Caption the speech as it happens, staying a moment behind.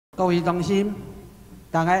各位同心，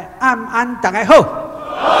大家安安，大家好。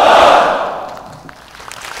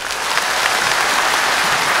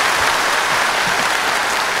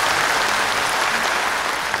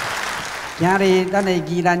今日咱的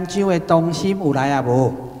宜兰州的同心有来啊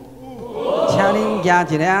无？请恁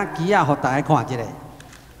举一个旗啊，互大家看一下，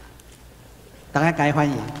大家该欢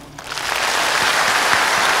迎。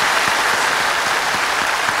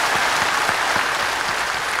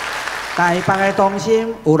 台北的同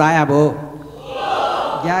心有来啊无？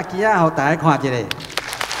举旗啊，互大家看一下。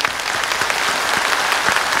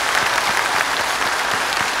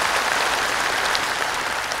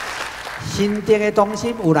新竹的同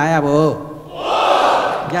心有来啊无？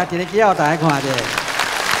举一个旗啊，互大家看一下。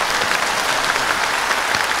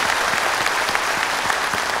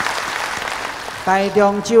台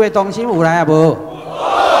中州的同心有来啊无？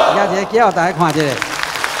举一个旗啊，互大家看一下。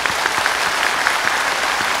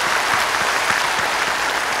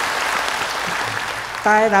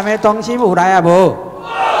 台南的同心有来啊无？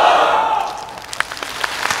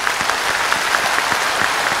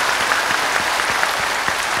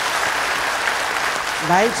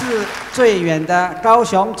来自最远的高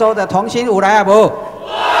雄州的同心有来啊无？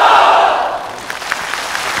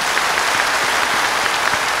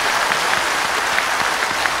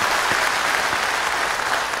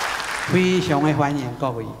非常的欢迎各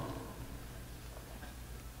位。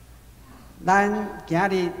咱今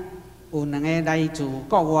日。 有两个来自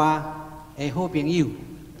国外的好朋友，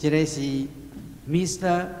一个是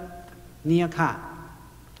Mr. Neil R.E，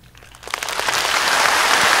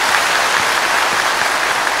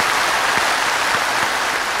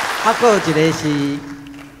 还有一个是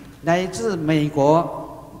来自美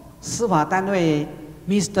国司法单位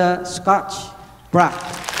Mr. Bloch。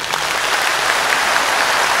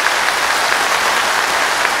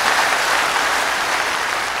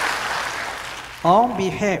 On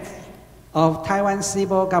behalf of Taiwan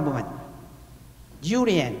civil government,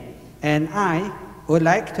 Julian and I would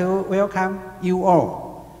like to welcome you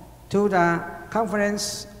all to the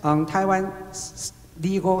Conference on Taiwan's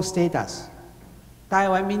Legal Status. 台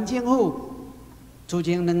湾民政府自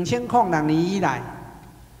从2006年以来，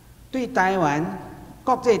对台湾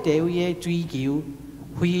国际地位的追求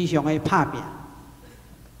非常的打拼。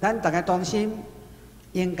咱大家同心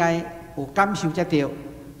应该有感受得到，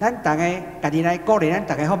咱大家家己来鼓励咱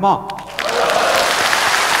大家好唔好？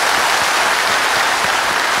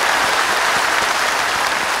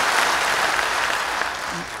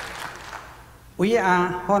 We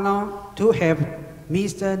are honored to have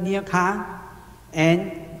Mr. Neil R.E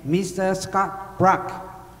and Mr. Bloch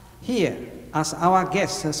here as our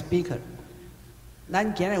guest speaker.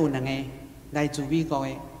 咱今日有两个来自美国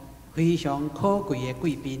的非常可贵的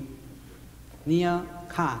贵宾 ，Neil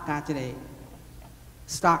R.E 加这个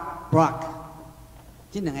Bloch，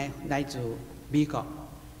 这两个来自美国，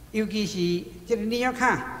尤其是这个 Neil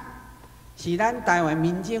R.E 是咱台湾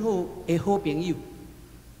民政府的好朋友。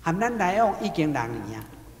 和咱来往已经6年啊！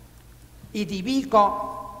伊伫美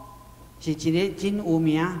国是一个真有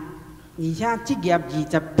名，而且职业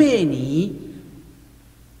28年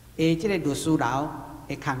的这个律师楼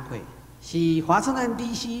的工课，是华盛顿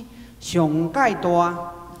DC 上界大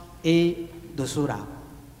的律师楼。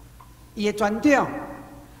伊的专长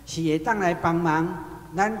是会当来帮忙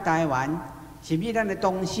咱台湾，甚至咱的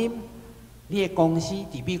同心，你的公司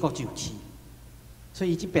伫美国就市，所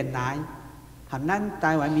以这边来。 和咱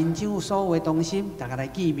台湾民政府所有的同心，大家来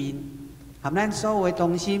见面；和咱所有的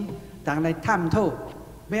同心，大家来探讨，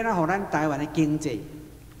要怎互咱台湾的经济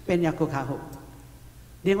变得更较好。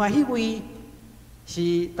另外迄位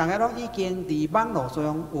是大家拢已经伫网络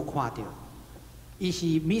上有看到，伊是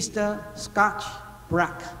Mr.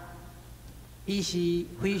 Bloch， 伊是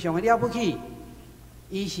非常的了不起，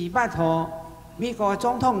伊是捌互美国的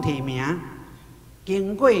总统提名，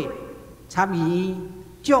经过参议院、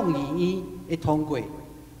众议院。 会通过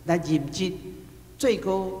来任职最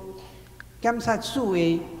高检察署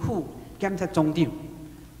的副检察总长，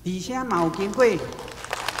而且嘛有经过，而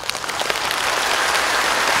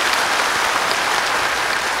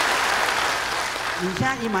且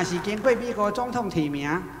伊嘛是经过美国总统提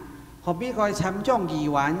名，和美国的参众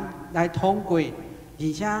议员来通过，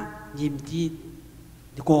而且任职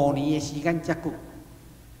5年的时间遮久，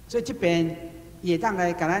所以这边伊会当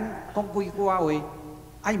来甲咱讲几句话。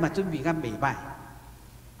 啊，伊嘛准备甲袂歹，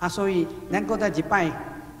啊，所以咱搁再一摆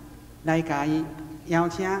来甲伊邀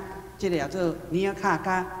请，即个叫做Neil R.E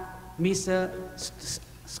加 Mr.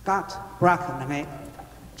 Bloch 两个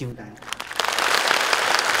上台。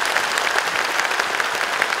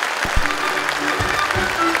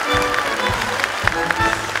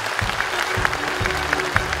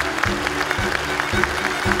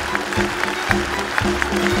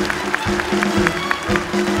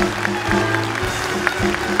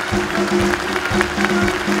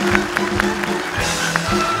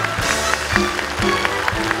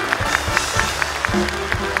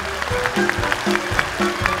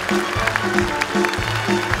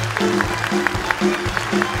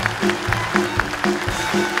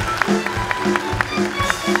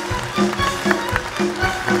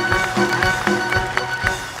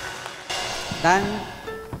咱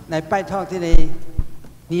来拜托这个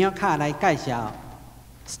尼尔卡来介绍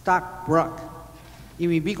Scott Bloch， 因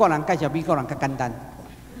为美国人介绍美国人较简单，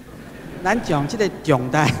咱将这个重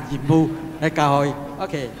大任务来交予伊。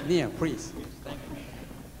Okay, Neil, please.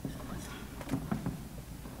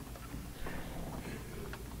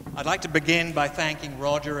 I'd like to begin by thanking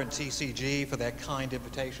Roger and TCG for their kind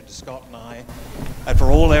invitation to Scott and I, and for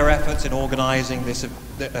all their efforts in organizing this,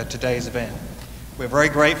 today's event. We're very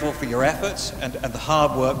grateful for your efforts and the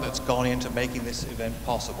hard work that's gone into making this event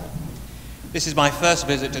possible. This is my first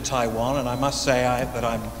visit to Taiwan, and I must say that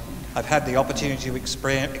I've had the opportunity to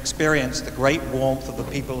experience the great warmth of the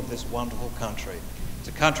people of this wonderful country. It's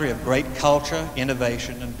a country of great culture,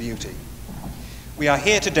 innovation, and beauty. We are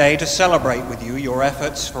here today to celebrate with you your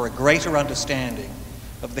efforts for a greater understanding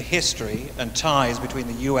of the history and ties between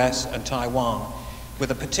the US and Taiwan, with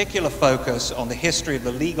a particular focus on the history of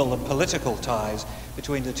the legal and political ties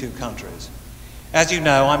between the two countries. As you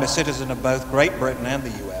know, I'm a citizen of both Great Britain and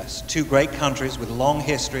the US, two great countries with long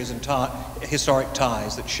histories and historic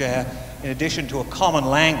ties that share, in addition to a common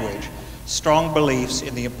language, strong beliefs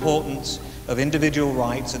in the importance of individual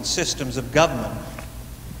rights and systems of government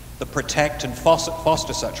that protect and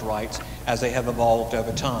foster such rights as they have evolved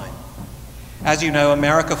over time. As you know,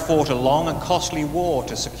 America fought a long and costly war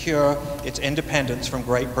to secure its independence from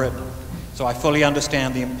Great Britain, so I fully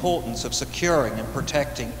understand the importance of securing and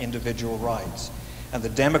protecting individual rights and the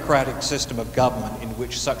democratic system of government in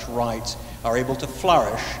which such rights are able to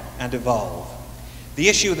flourish and evolve. The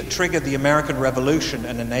issue that triggered the American Revolution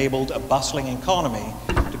and enabled a bustling economy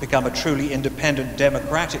to become a truly independent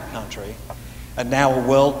democratic country, and now a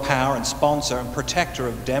world power and sponsor and protector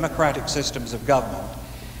of democratic systems of government,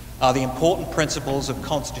 are the important principles of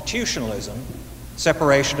constitutionalism,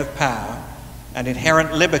 separation of power, and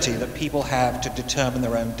inherent liberty that people have to determine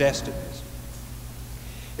their own destinies.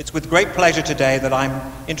 It's with great pleasure today that I'm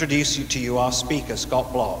introducing to you our speaker,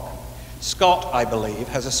 Scott Bloch. Scott, I believe,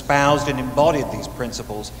 has espoused and embodied these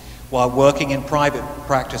principles while working in private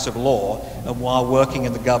practice of law and while working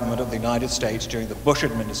in the government of the United States during the Bush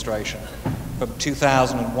administration from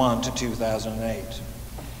 2001 to 2008.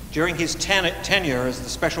 During his tenure as the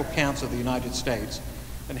Special Counsel of the United States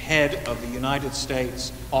and head of the United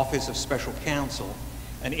States Office of Special Counsel,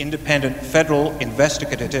 an independent federal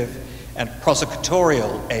investigative and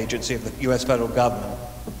prosecutorial agency of the U.S. federal government,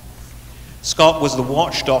 Scott was the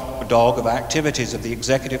watchdog of activities of the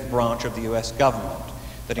executive branch of the U.S. government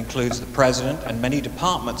that includes the President and many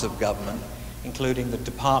departments of government, including the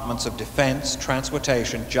Departments of Defense,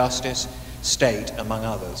 Transportation, Justice, State, among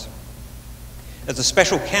others. As the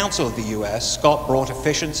Special Counsel of the U.S., Scott brought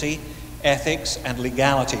efficiency, ethics, and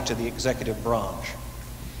legality to the executive branch.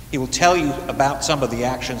 He will tell you about some of the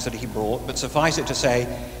actions that he brought, but suffice it to say,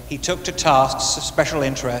 he took to task special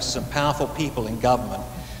interests and powerful people in government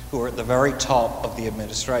who were at the very top of the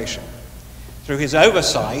administration. Through his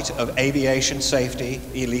oversight of aviation safety,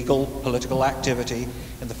 illegal political activity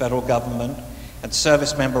in the federal government, and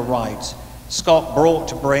service member rights, Scott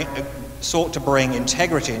sought to bring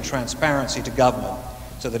integrity and transparency to government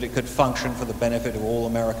so that it could function for the benefit of all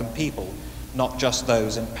American people, not just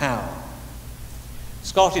those in power.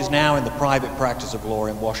 Scott is now in the private practice of law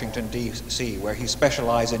in Washington, D.C., where he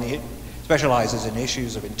specializes in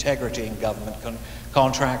issues of integrity in government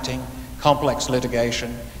contracting, complex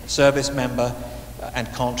litigation, service member and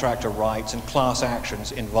contractor rights, and class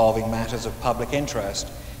actions involving matters of public interest,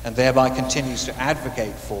 and thereby continues to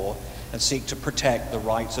advocate for and seek to protect the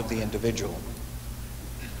rights of the individual.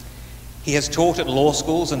 He has taught at law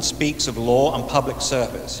schools and speaks of law and public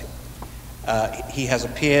service. He has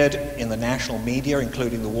appeared in the national media,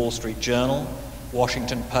 including the Wall Street Journal,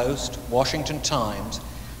 Washington Post, Washington Times,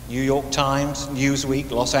 New York Times,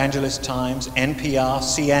 Newsweek, Los Angeles Times, NPR,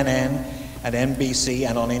 CNN, and NBC,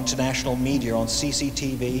 and on international media on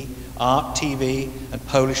CCTV, Art TV, and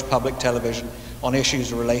Polish public television on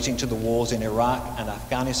issues relating to the wars in Iraq and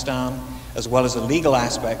Afghanistan, as well as the legal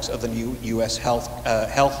aspects of the new U.S. health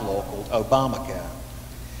law called Obamacare.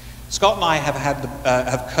 Scott and I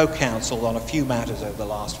have co-counseled on a few matters over the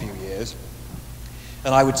last few years,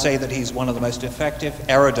 and I would say that he's one of the most effective,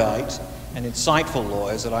 erudite, and insightful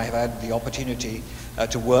lawyers that I have had the opportunity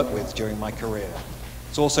to work with during my career.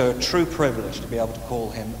 It's also a true privilege to be able to call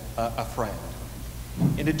him a friend.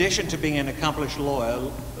 In addition to being an accomplished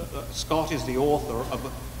lawyer, Scott is the author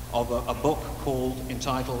of a book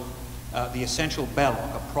entitled The Essential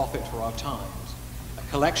Belloc, A Prophet for Our Times,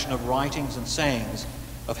 a collection of writings and sayings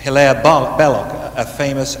of Hilaire Belloc, a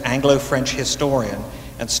famous Anglo-French historian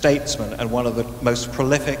and statesman and one of the most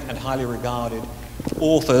prolific and highly regarded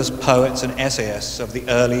authors, poets, and essayists of the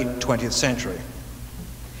early 20th century.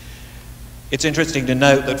 It's interesting to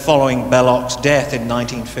note that following Belloc's death in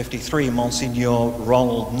 1953, Monsignor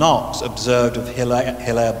Ronald Knox observed of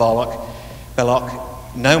Hilaire Belloc,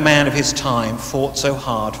 "No man of his time fought so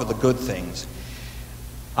hard for the good things."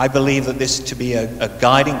 I believe that this to be a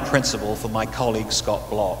guiding principle for my colleague Scott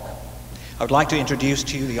Bloch. I would like to introduce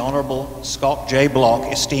to you the Honorable Scott J.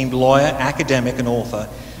 Bloch, esteemed lawyer, academic, and author,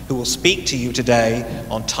 who will speak to you today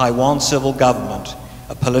on Taiwan civil government,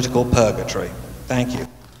 a political purgatory. Thank you.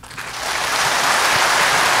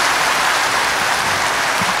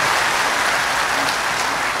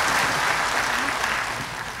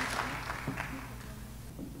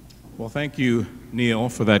 Well, thank you, Neil,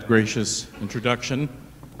 for that gracious introduction.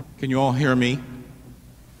 Can you all hear me?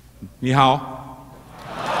 Ni hao.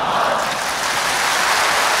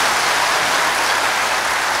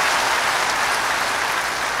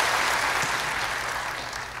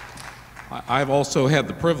 I've also had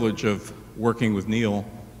the privilege of working with Neil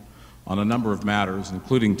on a number of matters,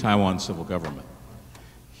 including Taiwan civil government.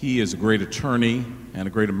 He is a great attorney and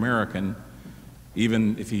a great American,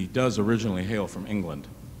 even if he does originally hail from England.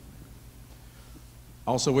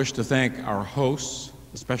 I also wish to thank our hosts,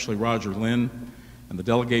 especially Roger Lin and the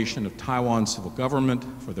delegation of Taiwan civil government,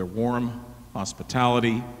 for their warm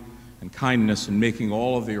hospitality and kindness in making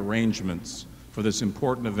all of the arrangements for this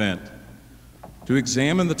important event to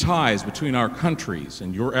examine the ties between our countries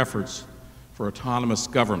and your efforts for autonomous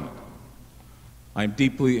government. I am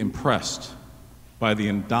deeply impressed by the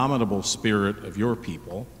indomitable spirit of your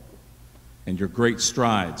people and your great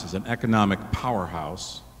strides as an economic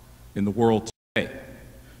powerhouse in the world today.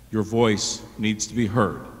 Your voice needs to be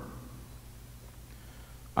heard.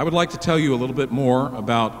 I would like to tell you a little bit more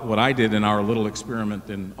about what I did in our little experiment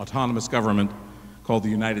in autonomous government called the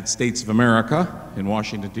United States of America in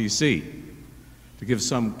Washington, D.C., to give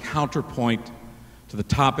some counterpoint to the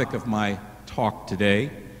topic of my talk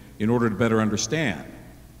today in order to better understand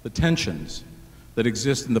the tensions that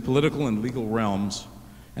exist in the political and legal realms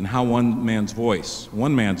and how one man's voice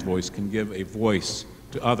can give a voice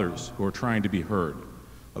to others who are trying to be heard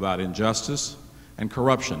about injustice and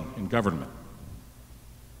corruption in government.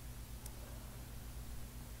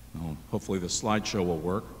 Well, hopefully the slideshow will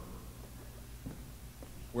work.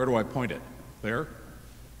 Where do I point it? There?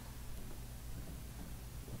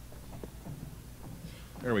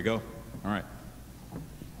 There we go. All right.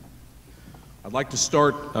 I'd like to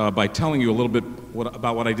start by telling you a little bit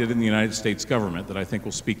about what I did in the United States government that I think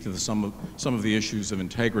will speak to some of the issues of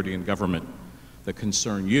integrity in government that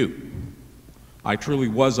concern you. I truly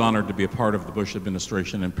was honored to be a part of the Bush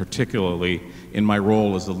administration, and particularly in my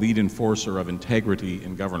role as the lead enforcer of integrity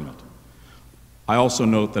in government. I also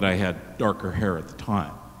note that I had darker hair at the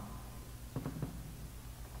time.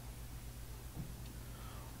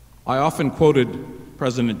 I often quoted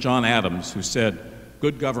President John Adams, who said,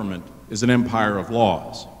 "Good government is an empire of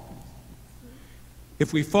laws."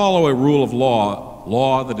 If we follow a rule of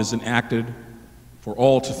law that is enacted for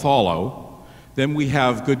all to follow, then we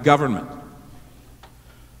have good government.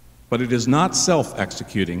 But it is not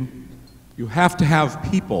self-executing. You have to have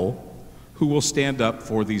people who will stand up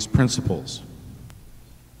for these principles.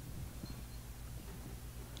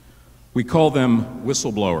 We call them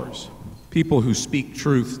whistleblowers, people who speak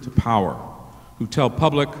truth to power, who tell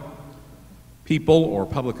public people or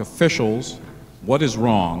public officials what is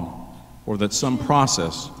wrong, or that some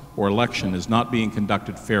process or election is not being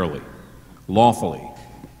conducted fairly, lawfully,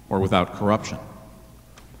 or without corruption.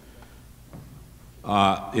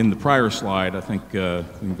 In the prior slide, I think, you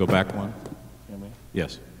can go back one.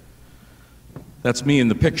 Yes. That's me in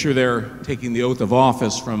the picture there, taking the oath of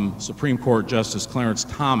office from Supreme Court Justice Clarence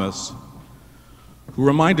Thomas, who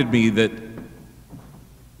reminded me that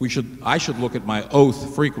I should look at my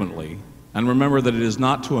oath frequently and remember that it is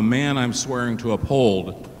not to a man I'm swearing to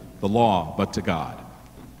uphold the law, but to God.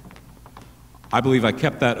 I believe I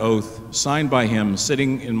kept that oath, signed by him,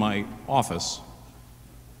 sitting in my office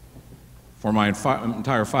for my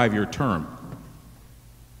entire 5-year term.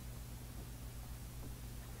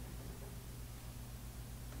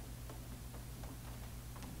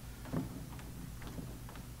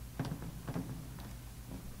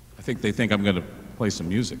 I think they think I'm going to play some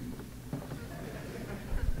music.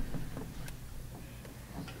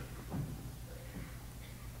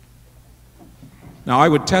 Now, I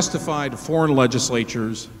would testify to foreign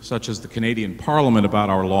legislatures, such as the Canadian Parliament,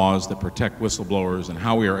 about our laws that protect whistleblowers and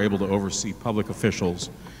how we are able to oversee public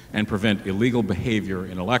officials and prevent illegal behavior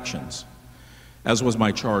in elections, as was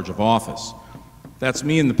my charge of office. That's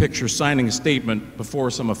me in the picture signing a statement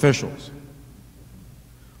before some officials.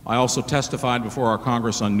 I also testified before our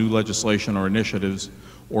Congress on new legislation or initiatives,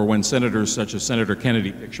 or when senators such as Senator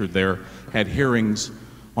Kennedy, pictured there, had hearings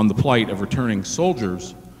on the plight of returning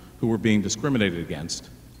soldiers who were being discriminated against.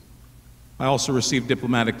 I also received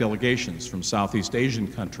diplomatic delegations from Southeast Asian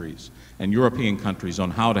countries and European countries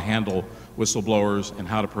on how to handle whistleblowers and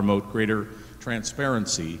how to promote greater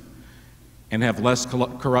transparency and have less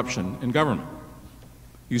corruption in government.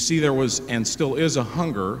 You see, there was and still is a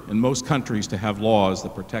hunger in most countries to have laws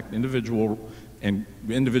that protect individual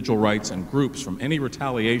rights and groups from any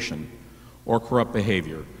retaliation or corrupt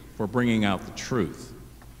behavior for bringing out the truth.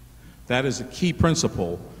 That is a key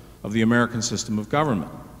principle of the American system of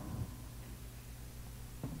government.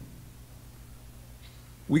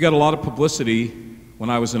 We got a lot of publicity when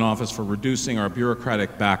I was in office for reducing our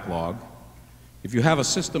bureaucratic backlog. If you have a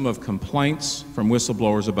system of complaints from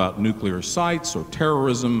whistleblowers about nuclear sites or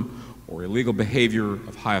terrorism or illegal behavior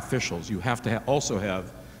of high officials, you have to also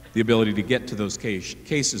have the ability to get to those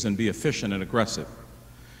cases and be efficient and aggressive.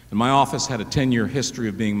 And my office had a 10-year history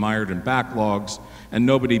of being mired in backlogs and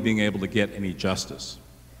nobody being able to get any justice.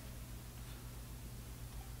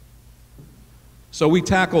 So we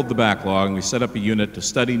tackled the backlog and we set up a unit to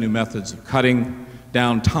study new methods of cutting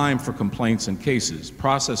down time for complaints and cases,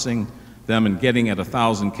 processing them and getting at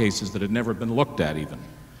 1,000 cases that had never been looked at even,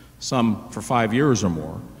 some for 5 years or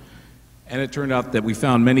more. And it turned out that we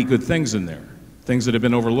found many good things in there, things that had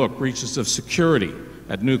been overlooked: breaches of security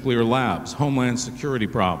at nuclear labs, homeland security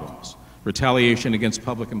problems, retaliation against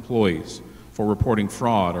public employees for reporting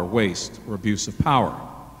fraud or waste or abuse of power.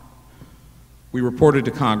 We reported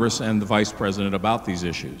to Congress and the Vice President about these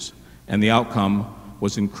issues, and the outcome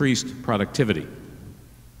was increased productivity.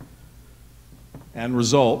 And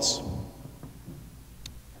results: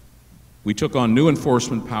 we took on new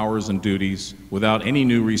enforcement powers and duties without any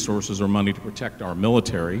new resources or money to protect our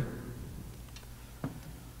military,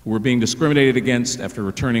 who were being discriminated against after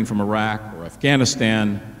returning from Iraq or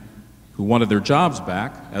Afghanistan, who wanted their jobs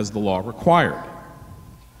back as the law required.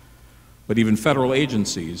 But even federal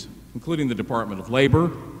agencies, including the Department of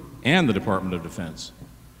Labor and the Department of Defense,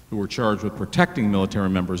 who were charged with protecting military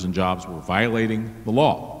members and jobs, were violating the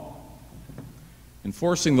law.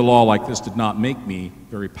 Enforcing the law like this did not make me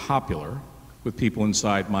very popular with people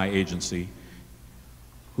inside my agency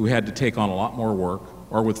who had to take on a lot more work,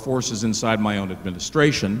 or with forces inside my own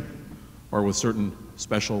administration, or with certain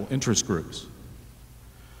special interest groups.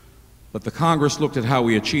 But the Congress looked at how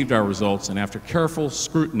we achieved our results and, after careful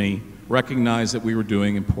scrutiny, recognized that we were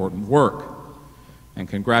doing important work and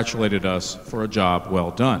congratulated us for a job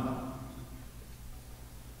well done.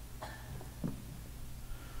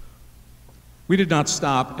 We did not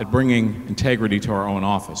stop at bringing integrity to our own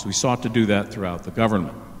office. We sought to do that throughout the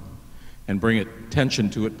government and bring attention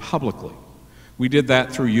to it publicly. We did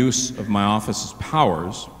that through use of my office's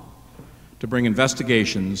powers to bring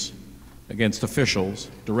investigations against officials,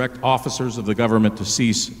 direct officers of the government to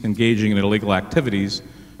cease engaging in illegal activities,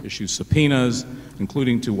 issue subpoenas,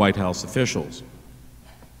 including to White House officials.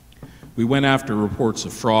 We went after reports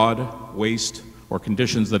of fraud, waste, or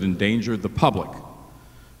conditions that endangered the public.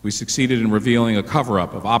 We succeeded in revealing a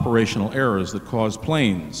cover-up of operational errors that caused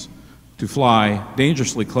planes to fly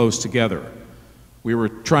dangerously close together. We were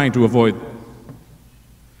trying to avoid.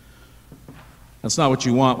 That's not what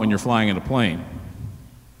you want when you're flying in a plane.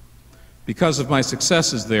 Because of my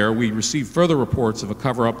successes there, we received further reports of a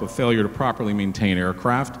cover-up of failure to properly maintain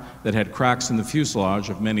aircraft that had cracks in the fuselage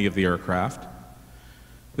of many of the aircraft.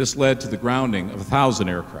 This led to the grounding of 1,000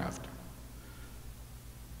 aircraft.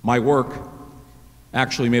 My work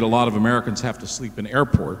actually made a lot of Americans have to sleep in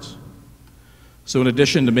airports. So in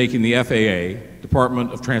addition to making the FAA,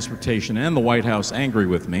 Department of Transportation, and the White House angry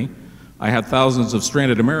with me, I had thousands of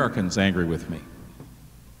stranded Americans angry with me.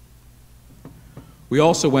 We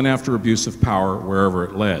also went after abuse of power wherever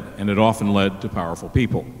it led, and it often led to powerful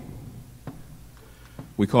people.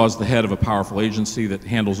 We caused the head of a powerful agency that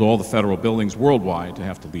handles all the federal buildings worldwide to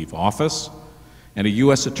have to leave office, and a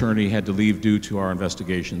U.S. attorney had to leave due to our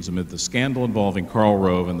investigations amid the scandal involving Karl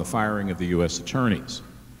Rove and the firing of the U.S. attorneys.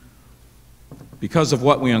 Because of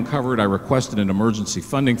what we uncovered, I requested an emergency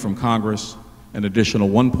funding from Congress, an additional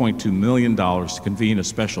 $1.2 million to convene a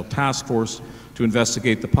special task force to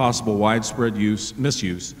investigate the possible widespread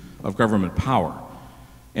misuse of government power,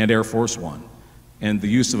 and Air Force One, and the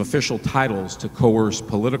use of official titles to coerce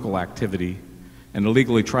political activity and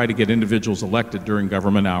illegally try to get individuals elected during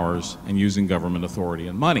government hours and using government authority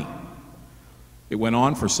and money. It went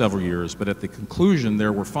on for several years, but at the conclusion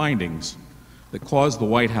there were findings that caused the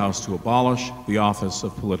White House to abolish the Office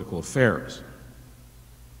of Political Affairs.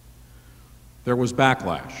 There was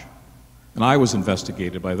backlash, and I was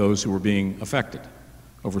investigated by those who were being affected,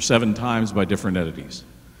 over 7 times by different entities.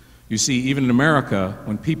 You see, even in America,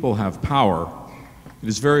 when people have power, it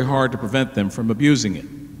is very hard to prevent them from abusing it,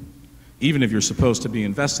 even if you're supposed to be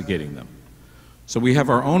investigating them. So we have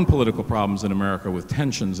our own political problems in America with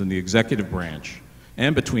tensions in the executive branch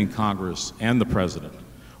and between Congress and the President,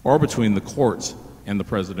 or between the courts and the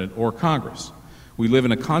President or Congress. We live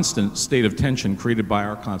in a constant state of tension created by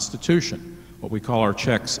our Constitution, what we call our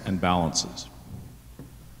checks and balances.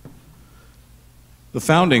 The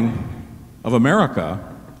founding of America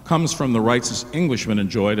comes from the rights Englishmen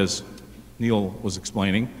enjoyed, as Neil was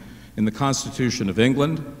explaining, in the Constitution of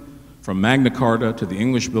England, from Magna Carta to the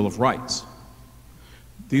English Bill of Rights.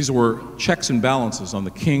 These were checks and balances on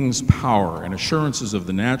the king's power and assurances of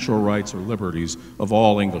the natural rights or liberties of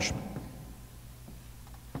all Englishmen.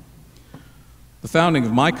 The founding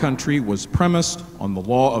of my country was premised on the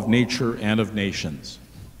law of nature and of nations,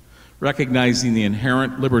 recognizing the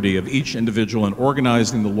inherent liberty of each individual and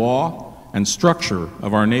organizing the law and structure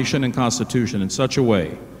of our nation and Constitution in such a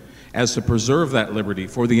way as to preserve that liberty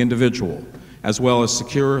for the individual, as well as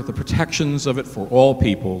secure the protections of it for all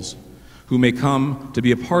peoples who may come to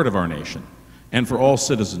be a part of our nation, and for all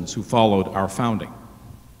citizens who followed our founding.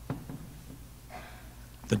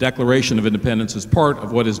 The Declaration of Independence is part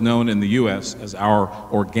of what is known in the U.S. as our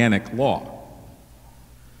organic law.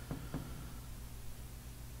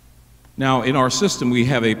 Now, in our system, we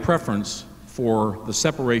have a preference for the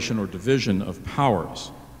separation or division of powers.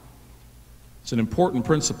 It's an important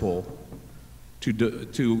principle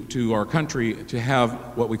to our country to have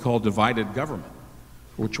what we call divided government,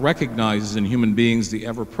 which recognizes in human beings the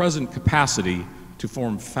ever-present capacity to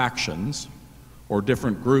form factions or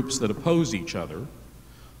different groups that oppose each other,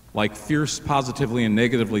 like fierce positively and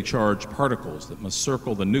negatively charged particles that must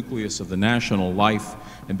circle the nucleus of the national life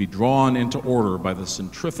and be drawn into order by the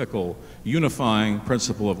centrifugal unifying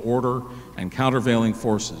principle of order and countervailing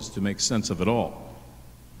forces to make sense of it all.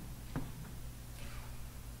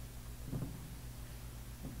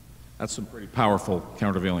 That's some pretty powerful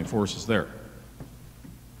countervailing forces there.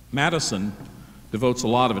 Madison devotes a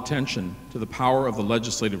lot of attention to the power of the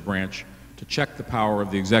legislative branch to check the power of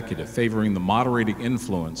the executive, favoring the moderating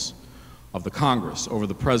influence of the Congress over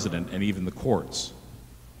the President and even the courts.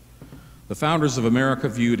 The founders of America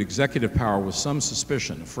viewed executive power with some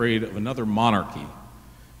suspicion, afraid of another monarchy,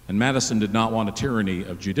 and Madison did not want a tyranny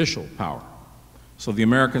of judicial power. So the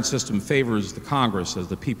American system favors the Congress as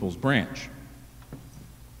the people's branch.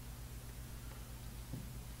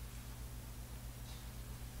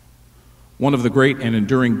 One of the great and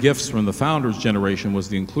enduring gifts from the founders' generation was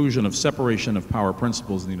the inclusion of separation of power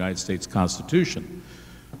principles in the United States Constitution.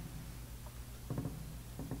 You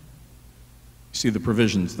see the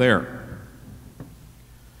provisions there.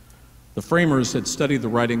 The framers had studied the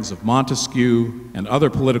writings of Montesquieu and other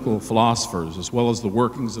political philosophers, as well as the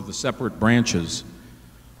workings of the separate branches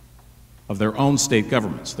of their own state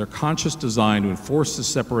governments. Their conscious design to enforce this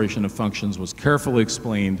separation of functions was carefully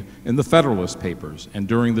explained in the Federalist Papers and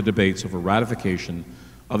during the debates over ratification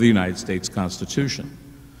of the United States Constitution.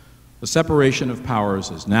 The separation of powers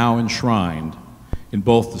is now enshrined in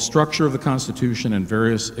both the structure of the Constitution and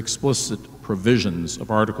various explicit provisions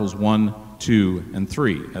of Articles 1, 2, and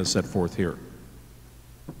 3, as set forth here.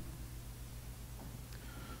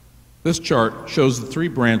 This chart shows the 3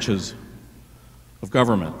 branches of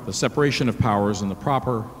government, the separation of powers and the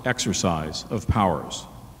proper exercise of powers.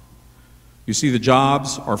 You see, the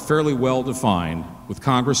jobs are fairly well defined, with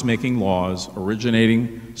Congress making laws,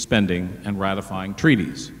 originating, spending, and ratifying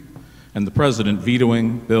treaties, and the President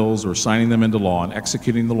vetoing bills or signing them into law and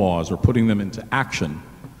executing the laws or putting them into action,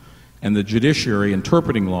 and the judiciary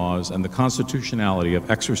interpreting laws and the constitutionality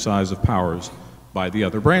of exercise of powers by the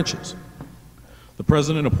other branches. The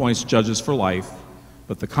President appoints judges for life,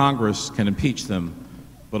 but the Congress can impeach them,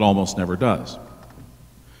 but almost never does.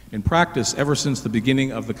 In practice, ever since the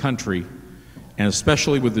beginning of the country, and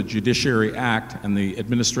especially with the Judiciary Act and the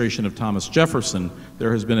administration of Thomas Jefferson,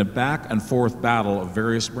 there has been a back and forth battle of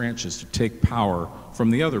various branches to take power from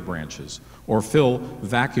the other branches, or fill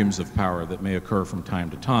vacuums of power that may occur from time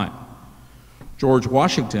to time. George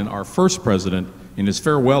Washington, our first president, in his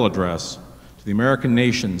farewell address to the American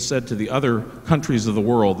nation, said to the other countries of the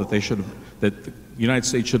world that the United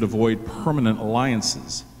States should avoid permanent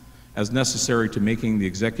alliances as necessary to making the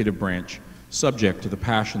executive branch subject to the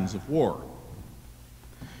passions of war.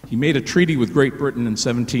 He made a treaty with Great Britain in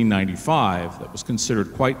 1795 that was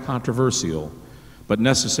considered quite controversial, but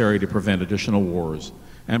necessary to prevent additional wars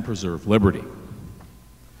and preserve liberty.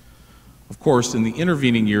 Of course, in the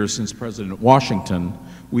intervening years since President Washington,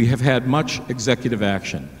 we have had much executive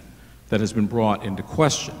action that has been brought into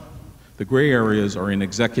question. The gray areas are in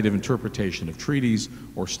executive interpretation of treaties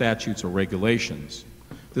or statutes or regulations.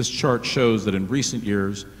 This chart shows that in recent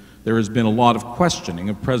years, there has been a lot of questioning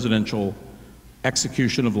of presidential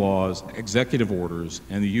execution of laws, executive orders,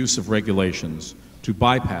 and the use of regulations to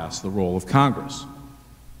bypass the role of Congress.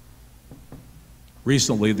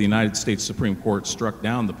 Recently, the United States Supreme Court struck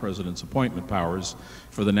down the president's appointment powers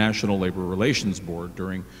for the National Labor Relations Board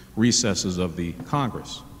during recesses of the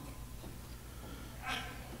Congress.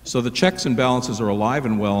 So the checks and balances are alive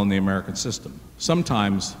and well in the American system.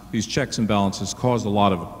 Sometimes these checks and balances cause a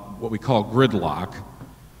lot of what we call gridlock,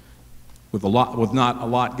 with not a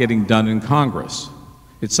lot getting done in Congress.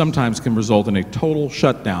 It sometimes can result in a total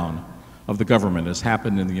shutdown of the government, as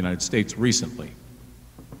happened in the United States recently.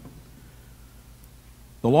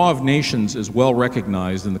 The law of nations is well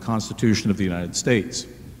recognized in the Constitution of the United States.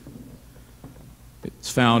 It's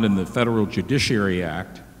found in the Federal Judiciary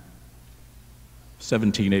Act,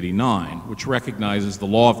 1789, which recognizes the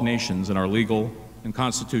law of nations in our legal and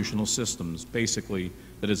constitutional systems, basically,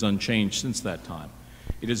 that is unchanged since that time.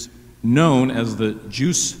 It is known as the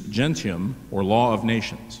Jus Gentium, or Law of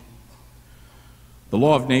Nations. The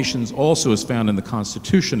Law of Nations also is found in the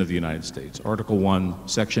Constitution of the United States, Article 1,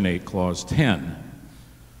 Section 8, Clause 10.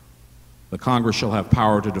 The Congress shall have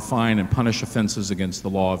power to define and punish offenses against the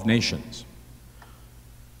law of nations.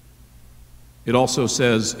 It also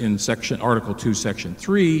says in Article 2, Section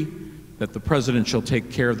 3, that the President shall take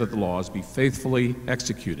care that the laws be faithfully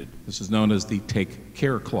executed. This is known as the Take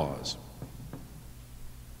Care Clause.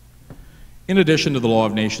 In addition to the law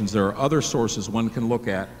of nations, there are other sources one can look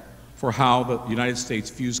at for how the United States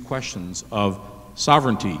views questions of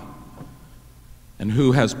sovereignty and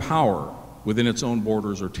who has power within its own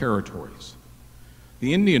borders or territories.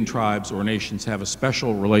 The Indian tribes or nations have a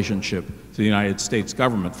special relationship to the United States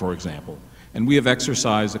government, for example, and we have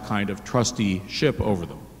exercised a kind of trusteeship over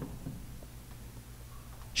them.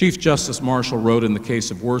 Chief Justice Marshall wrote in the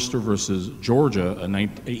case of Worcester versus Georgia, a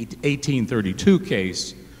 1832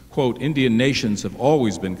 case, quote, "Indian nations have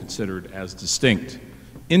always been considered as distinct,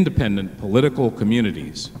 independent political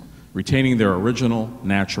communities, retaining their original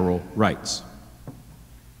natural rights."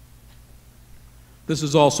 This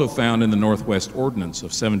is also found in the Northwest Ordinance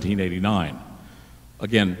of 1789,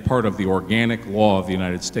 again, part of the organic law of the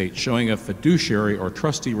United States, showing a fiduciary or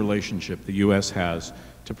trustee relationship the U.S. has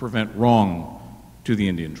to prevent wrong to the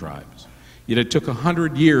Indian tribes. Yet it took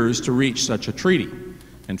 100 years to reach such a treaty,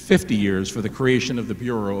 and 50 years for the creation of the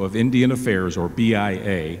Bureau of Indian Affairs, or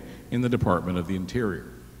BIA, in the Department of the Interior.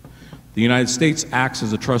 The United States acts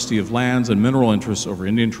as a trustee of lands and mineral interests over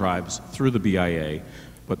Indian tribes through the BIA,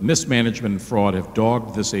 but mismanagement and fraud have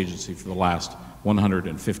dogged this agency for the last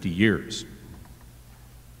 150 years.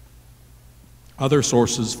 Other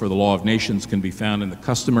sources for the law of nations can be found in the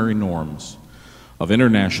customary norms of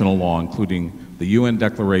international law, including the UN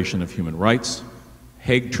Declaration of Human Rights,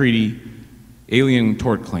 Hague Treaty, Alien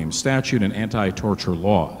Tort Claims Statute, and anti-torture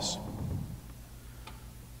laws.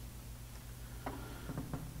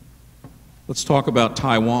 Let's talk about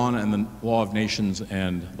Taiwan and the law of nations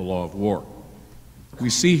and the law of war. We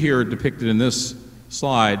see here depicted in this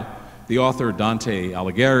slide the author Dante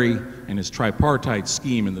Alighieri and his tripartite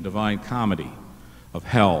scheme in the Divine Comedy of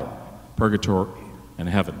hell, purgatory, and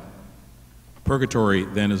heaven. Purgatory,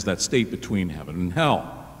 then, is that state between heaven and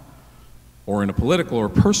hell. Or in a political or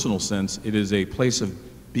personal sense, it is a place of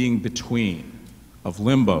being between, of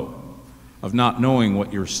limbo, of not knowing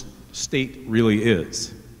what your state really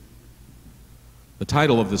is. The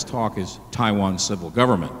title of this talk is Taiwan's Civil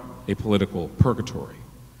Government, a Political Purgatory.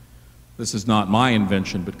 This is not my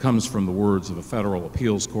invention, but comes from the words of a federal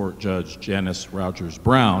appeals court judge, Janice Rogers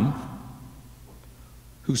Brown,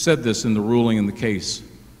 who said this in the ruling in the case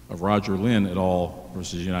of Roger Lynn et al.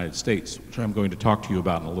 Versus United States, which I'm going to talk to you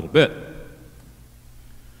about in a little bit.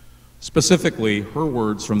 Specifically, her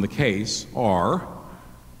words from the case are,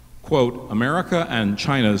 quote, "America and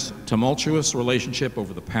China's tumultuous relationship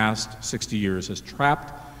over the past 60 years has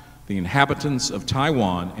trapped the inhabitants of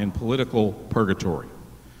Taiwan in political purgatory.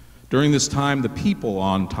 During this time, the people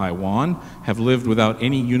on Taiwan have lived without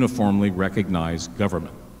any uniformly recognized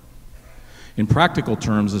government. In practical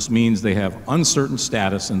terms, this means they have uncertain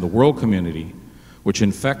status in the world community, which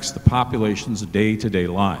infects the population's day-to-day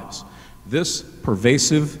lives. This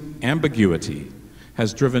pervasive ambiguity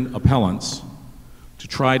has driven appellants to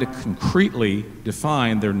try to concretely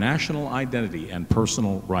define their national identity and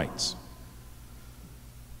personal rights.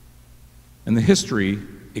 And the history,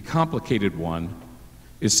 a complicated one,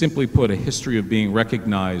 is simply put a history of being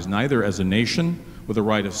recognized neither as a nation with a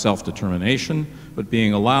right of self-determination, but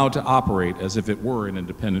being allowed to operate as if it were an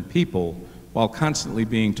independent people while constantly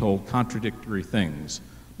being told contradictory things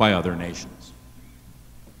by other nations.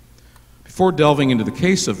 Before delving into the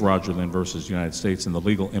case of Roger Lin versus United States and the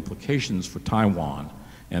legal implications for Taiwan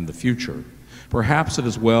and the future, perhaps it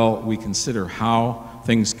is well we consider how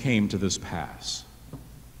things came to this pass.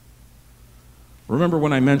 Remember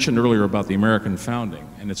when I mentioned earlier about the American founding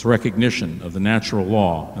and its recognition of the natural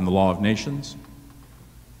law and the law of nations?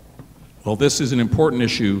 Well, this is an important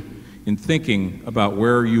issue in thinking about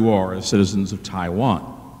where you are as citizens of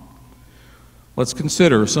Taiwan. Let's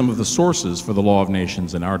consider some of the sources for the law of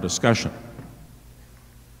nations in our discussion.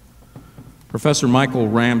 Professor Michael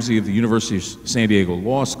Ramsey of the University of San Diego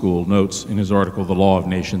Law School notes in his article, The Law of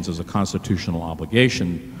Nations as a Constitutional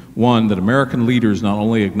Obligation, one, that American leaders not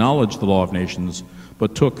only acknowledged the law of nations,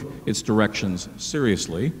 but took its directions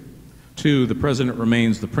seriously. Two, the President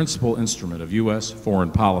remains the principal instrument of U.S.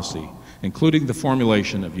 foreign policy, including the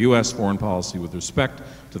formulation of U.S. foreign policy with respect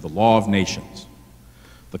to the law of nations.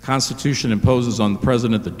 The Constitution imposes on the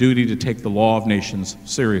President the duty to take the law of nations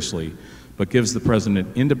seriously, but gives the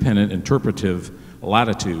President independent interpretive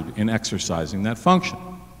latitude in exercising that function.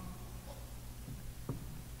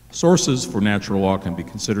 Sources for natural law can be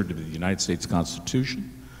considered to be the United States Constitution,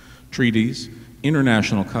 treaties,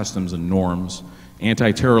 international customs and norms,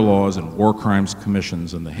 anti-terror laws and war crimes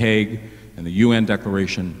commissions in The Hague, and the UN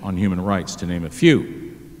Declaration on Human Rights, to name a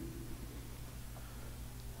few.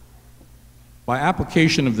 By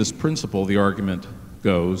application of this principle, the argument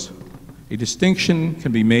goes, a distinction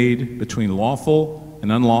can be made between lawful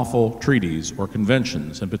and unlawful treaties or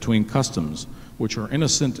conventions, and between customs which are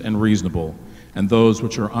innocent and reasonable, and those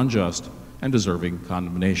which are unjust and deserving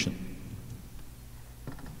condemnation.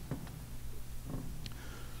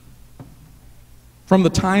 From the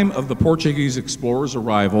time of the Portuguese explorers'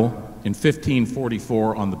 arrival in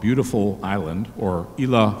 1544 on the beautiful island, or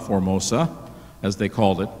Ilha Formosa, as they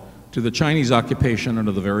called it, to the Chinese occupation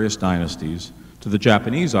under the various dynasties, to the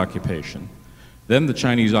Japanese occupation, then the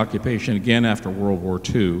Chinese occupation again after World War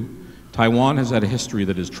II, Taiwan has had a history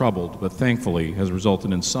that is troubled, but thankfully has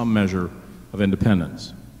resulted in some measure of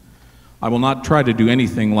independence. I will not try to do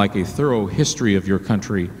anything like a thorough history of your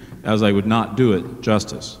country, as I would not do it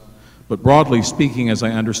justice. But broadly speaking, as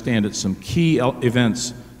I understand it, some key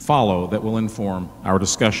events follow that will inform our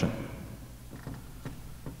discussion.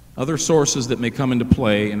 Other sources that may come into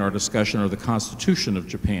play in our discussion are the Constitution of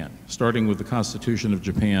Japan, starting with the Constitution of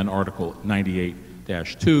Japan, Article 98-2,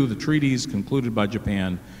 the treaties concluded by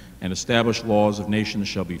Japan and established laws of nations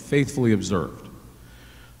shall be faithfully observed.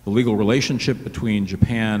 The legal relationship between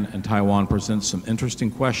Japan and Taiwan presents some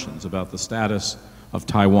interesting questions about the status of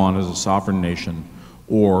Taiwan as a sovereign nation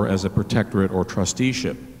or as a protectorate or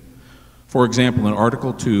trusteeship. For example, in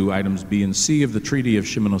Article 2, items B and C of the Treaty of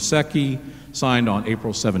Shimonoseki, signed on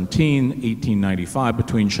April 17, 1895,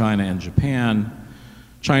 between China and Japan,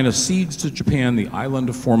 China cedes to Japan the island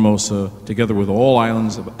of Formosa, together with all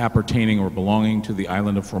islands appertaining or belonging to the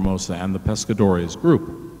island of Formosa and the Pescadores group.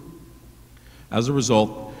 As a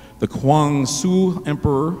result, the Kwangsu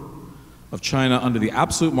Emperor of China under the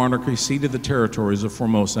absolute monarchy ceded the territories of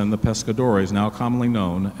Formosa and the Pescadores, now commonly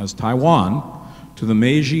known as Taiwan, to the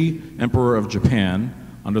Meiji Emperor of Japan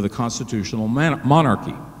under the constitutional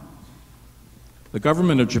monarchy. The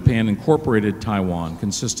government of Japan incorporated Taiwan,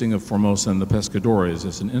 consisting of Formosa and the Pescadores,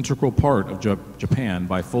 as an integral part of Japan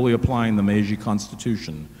by fully applying the Meiji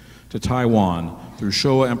Constitution to Taiwan through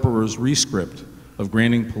Showa Emperor's rescript of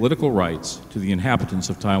granting political rights to the inhabitants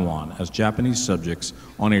of Taiwan as Japanese subjects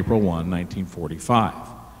on April 1, 1945.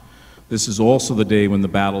 This is also the day when the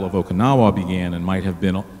Battle of Okinawa began and might have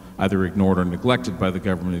been either ignored or neglected by the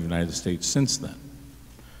government of the United States since then.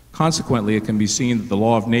 Consequently, it can be seen that the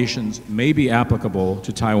law of nations may be applicable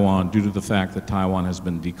to Taiwan due to the fact that Taiwan has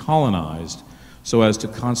been decolonized so as to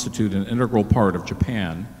constitute an integral part of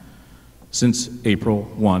Japan since April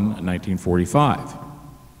 1, 1945.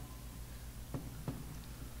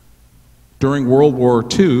 During World War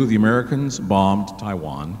II, the Americans bombed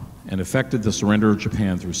Taiwan and effected the surrender of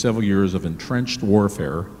Japan through several years of entrenched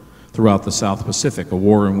warfare throughout the South Pacific, a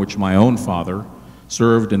war in which my own father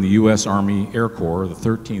served in the U.S. Army Air Corps, the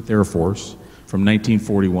 13th Air Force, from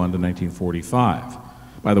 1941 to 1945.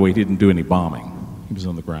 By the way, he didn't do any bombing. He was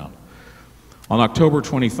on the ground. On October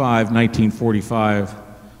 25, 1945,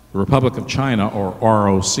 the Republic of China, or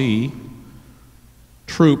ROC,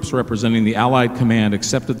 troops representing the Allied command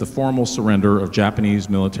accepted the formal surrender of Japanese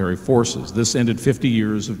military forces. This ended 50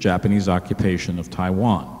 years of Japanese occupation of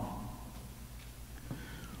Taiwan.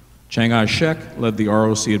 Chiang Kai-shek led the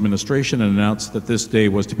ROC administration and announced that this day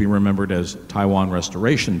was to be remembered as Taiwan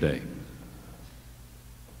Restoration Day.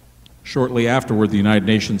 Shortly afterward, the United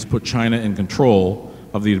Nations put China in control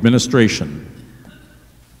of the administration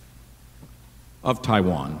of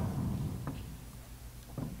Taiwan.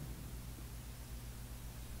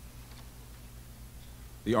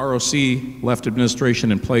 The ROC left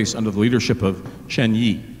administration in place under the leadership of Chen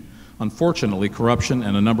Yi. Unfortunately, corruption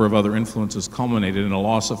and a number of other influences culminated in a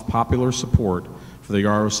loss of popular support for the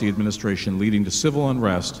ROC administration, leading to civil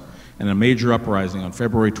unrest and a major uprising on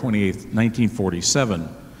February 28, 1947.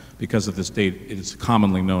 Because of this date, it is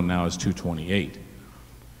commonly known now as 2/28.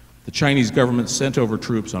 The Chinese government sent over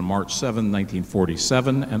troops on March 7,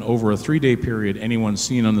 1947, and over a 3-day period, anyone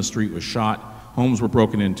seen on the street was shot, homes were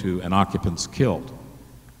broken into, and occupants killed.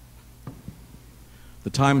 The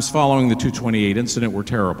times following the 2/28 incident were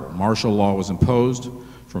terrible. Martial law was imposed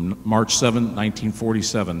from March 7,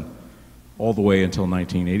 1947, all the way until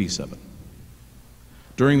 1987.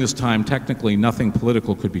 During this time, technically, nothing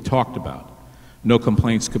political could be talked about. No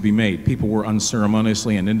complaints could be made. People were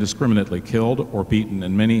unceremoniously and indiscriminately killed or beaten,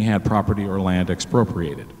 and many had property or land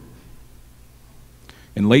expropriated.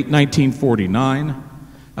 In late 1949,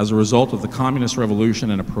 as a result of the Communist Revolution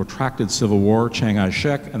and a protracted civil war, Chiang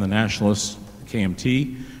Kai-shek and the nationalists,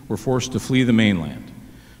 KMT, were forced to flee the mainland.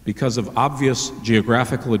 Because of obvious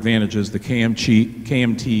geographical advantages, the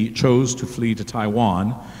KMT chose to flee to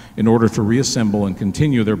Taiwan in order to reassemble and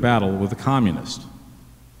continue their battle with the communists.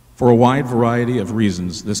 For a wide variety of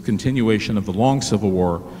reasons, this continuation of the long civil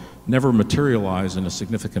war never materialized in a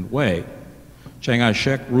significant way. Chiang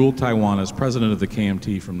Kai-shek ruled Taiwan as president of the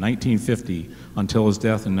KMT from 1950 until his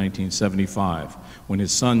death in 1975, when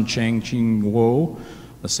his son Chiang Ching-kuo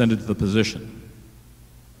ascended to the position.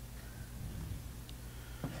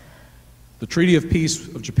 The Treaty of Peace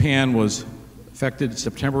of Japan was effected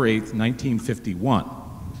September 8, 1951,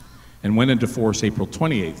 and went into force April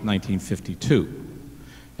 28, 1952.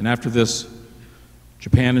 And after this,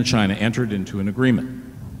 Japan and China entered into an agreement.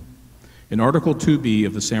 In Article 2B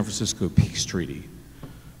of the San Francisco Peace Treaty,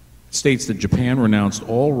 it states that Japan renounced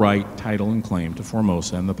all right, title, and claim to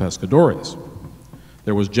Formosa and the Pescadores.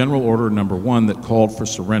 There was General Order Number 1 that called for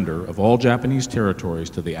surrender of all Japanese territories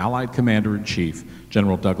to the Allied Commander-in-Chief,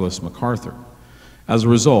 General Douglas MacArthur. As a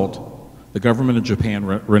result, the government of Japan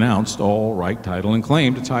renounced all right, title, and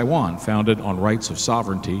claim to Taiwan, founded on rights of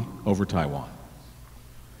sovereignty over Taiwan.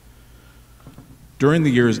 During the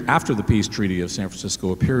years after the Peace Treaty of San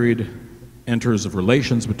Francisco, a period enters of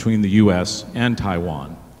relations between the U.S. and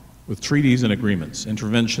Taiwan, with treaties and agreements,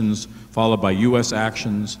 interventions followed by U.S.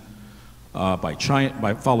 actions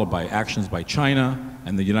followed by actions by China,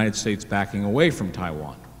 and the United States backing away from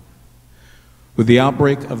Taiwan. With the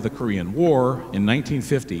outbreak of the Korean War in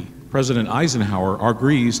 1950, President Eisenhower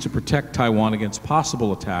agrees to protect Taiwan against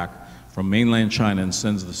possible attack from mainland China and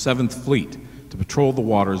sends the 7th Fleet to patrol the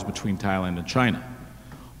waters between Thailand and China.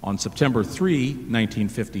 On September 3,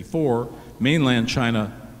 1954, mainland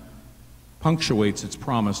China punctuates its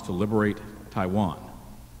promise to liberate Taiwan.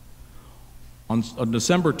 On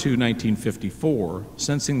December 2, 1954,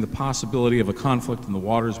 sensing the possibility of a conflict in the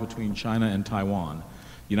waters between China and Taiwan,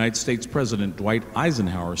 United States President Dwight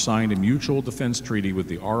Eisenhower signed a mutual defense treaty with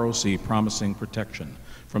the ROC promising protection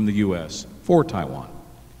from the U.S. for Taiwan.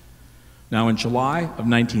 Now, in July of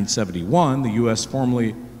 1971, the U.S.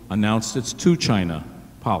 formally announced its two-China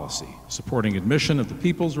policy, supporting admission of the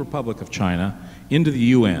People's Republic of China into the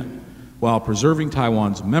UN, while preserving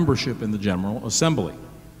Taiwan's membership in the General Assembly.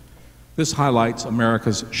 This highlights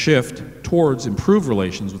America's shift towards improved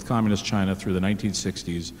relations with Communist China through the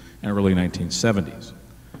 1960s and early 1970s.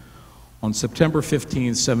 On September 15,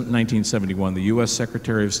 1971, the U.S.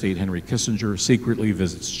 Secretary of State Henry Kissinger secretly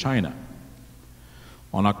visits China.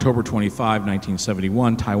 On October 25,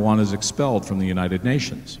 1971, Taiwan is expelled from the United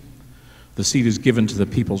Nations. The seat is given to the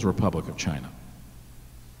People's Republic of China.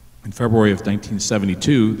 In February of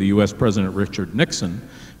 1972, the U.S. President Richard Nixon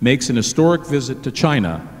makes an historic visit to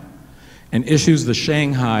China and issues the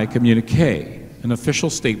Shanghai Communique, an official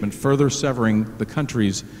statement further severing the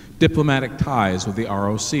country's diplomatic ties with the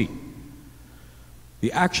ROC.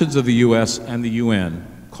 The actions of the U.S. and the UN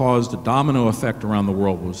caused a domino effect around the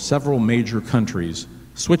world, with several major countries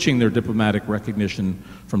switching their diplomatic recognition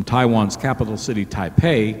from Taiwan's capital city,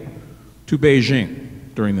 Taipei, to Beijing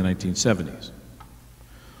during the 1970s.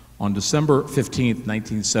 On December 15,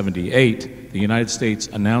 1978, the United States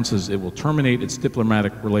announces it will terminate its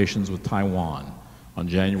diplomatic relations with Taiwan on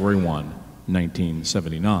January 1, in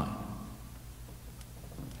 1979.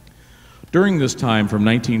 During this time, from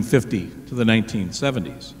 1950 to the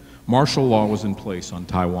 1970s, martial law was in place on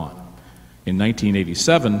Taiwan. In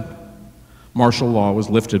 1987, martial law was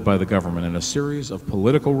lifted by the government and a series of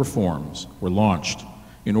political reforms were launched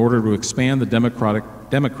in order to expand the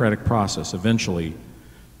democratic process. Eventually,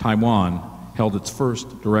 Taiwan held its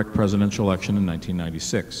first direct presidential election in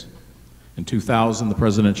 1996. In 2000, the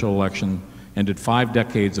presidential election ended 5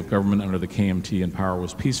 decades of government under the KMT, and power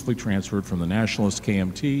was peacefully transferred from the nationalist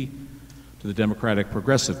KMT to the Democratic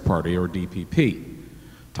Progressive Party, or DPP.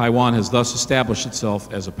 Taiwan has thus established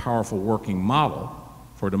itself as a powerful working model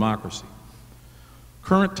for democracy.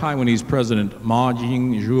 Current Taiwanese President Ma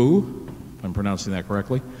Ying-jeou, if I'm pronouncing that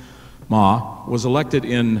correctly, Ma, was elected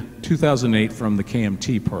in 2008 from the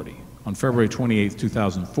KMT party. On February 28,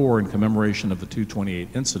 2004, in commemoration of the 228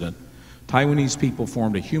 incident, Taiwanese people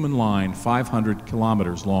formed a human line 500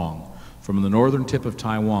 kilometers long from the northern tip of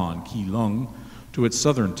Taiwan, Keelung, to its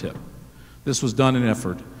southern tip. This was done in an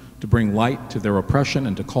effort to bring light to their oppression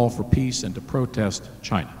and to call for peace and to protest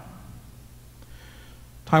China.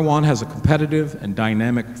 Taiwan has a competitive and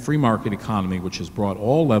dynamic free market economy which has brought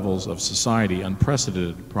all levels of society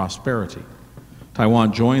unprecedented prosperity.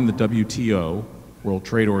 Taiwan joined the WTO, World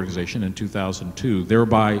Trade Organization, in 2002,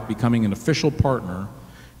 thereby becoming an official partner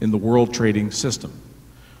in the world trading system.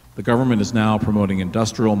 The government is now promoting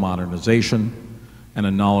industrial modernization and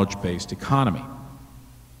a knowledge-based economy.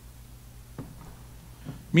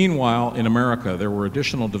 Meanwhile, in America, there were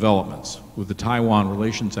additional developments with the Taiwan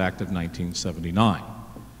Relations Act of 1979.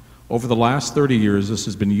 Over the last 30 years, this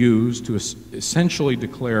has been used to essentially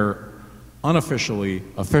declare unofficially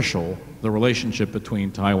official the relationship between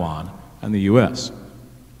Taiwan and the U.S.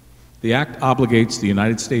 The act obligates the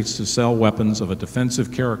United States to sell weapons of a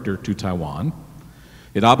defensive character to Taiwan.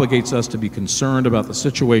 It obligates us to be concerned about the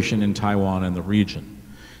situation in Taiwan and the region.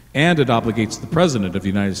 And it obligates the President of the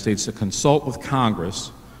United States to consult with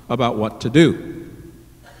Congress about what to do.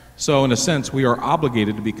 So, in a sense, we are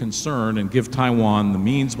obligated to be concerned and give Taiwan the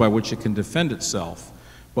means by which it can defend itself,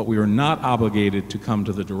 but we are not obligated to come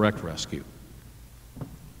to the direct rescue.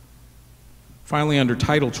 Finally, under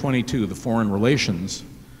Title 22 of the Foreign Relations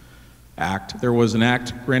Act, there was an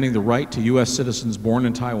act granting the right to U.S. citizens born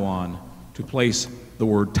in Taiwan to place the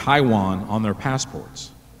word Taiwan on their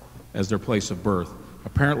passports as their place of birth,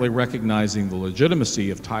 apparently recognizing the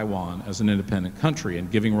legitimacy of Taiwan as an independent country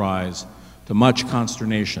and giving rise to much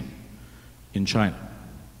consternation in China.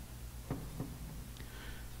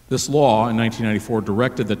 This law in 1994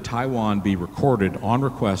 directed that Taiwan be recorded on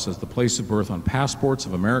request as the place of birth on passports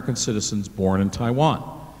of American citizens born in Taiwan.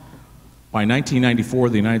 By 1994,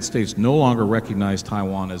 the United States no longer recognized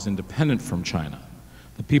Taiwan as independent from China.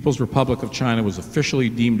 The People's Republic of China was officially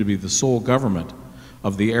deemed to be the sole government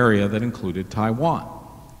of the area that included Taiwan.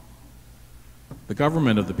 The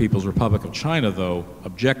government of the People's Republic of China, though,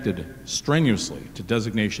 objected strenuously to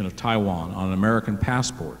designation of Taiwan on an American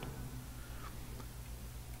passport,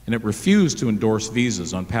 and it refused to endorse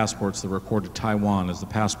visas on passports that recorded Taiwan as the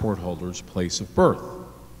passport holder's place of birth.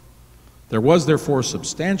 There was, therefore,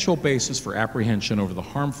 substantial basis for apprehension over the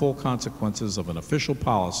harmful consequences of an official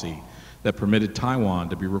policy that permitted Taiwan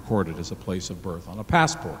to be recorded as a place of birth on a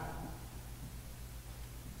passport.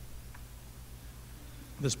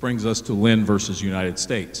 This brings us to Lin versus United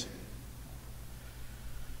States.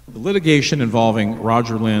 The litigation involving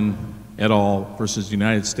Roger Lin et al. Versus the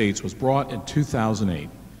United States was brought in 2008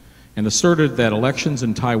 and asserted that elections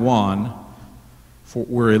in Taiwan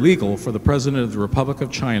were illegal for the President of the Republic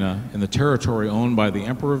of China in the territory owned by the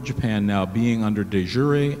Emperor of Japan, now being under de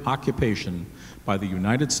jure occupation by the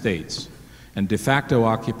United States and de facto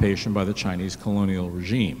occupation by the Chinese colonial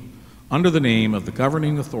regime, under the name of the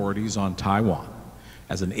governing authorities on Taiwan.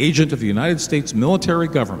 As an agent of the United States military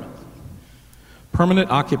government, permanent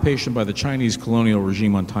occupation by the Chinese colonial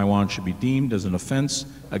regime on Taiwan should be deemed as an offense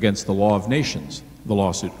against the law of nations, the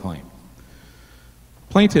lawsuit claimed.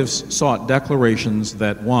 Plaintiffs sought declarations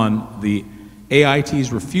that, one, the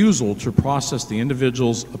AIT's refusal to process the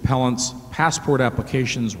individual's appellant's passport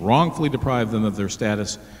applications wrongfully deprived them of their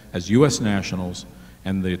status as U.S. nationals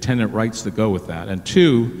and the attendant rights that go with that, and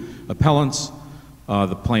two, appellants,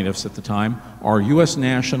 the plaintiffs at the time, are U.S.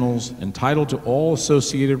 nationals entitled to all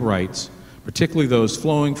associated rights, particularly those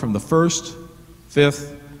flowing from the First,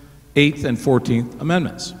 Fifth, Eighth, and 14th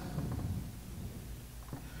Amendments.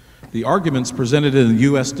 The arguments presented in the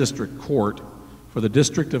U.S. District Court for the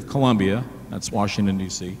District of Columbia, that's Washington,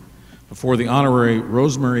 D.C., before the Honorary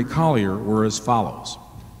Rosemary Collier were as follows.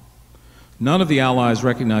 None of the allies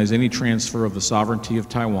recognize any transfer of the sovereignty of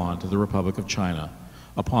Taiwan to the Republic of China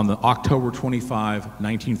upon the October 25,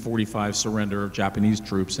 1945 surrender of Japanese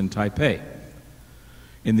troops in Taipei.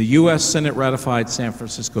 In the U.S. Senate-ratified San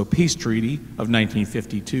Francisco Peace Treaty of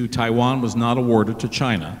 1952, Taiwan was not awarded to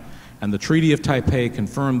China, and the Treaty of Taipei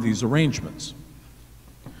confirmed these arrangements.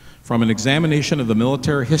 From an examination of the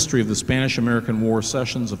military history of the Spanish-American War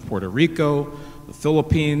cessions of Puerto Rico, the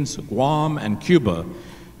Philippines, Guam, and Cuba,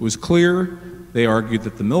 it was clear, they argued,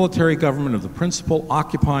 that the military government of the principal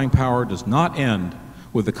occupying power does not end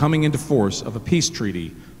with the coming into force of a peace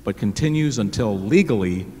treaty, but continues until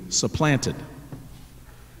legally supplanted.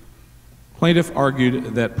 Plaintiff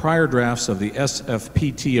argued that prior drafts of the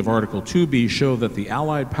SFPT of Article 2B show that the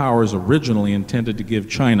Allied powers originally intended to give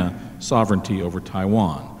China sovereignty over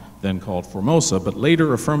Taiwan, then called Formosa, but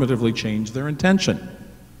later affirmatively changed their intention.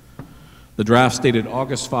 The drafts dated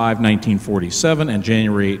August 5, 1947 and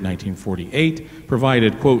January 8, 1948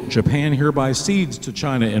 provided, quote, Japan hereby cedes to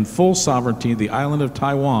China in full sovereignty the island of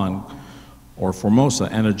Taiwan, or Formosa,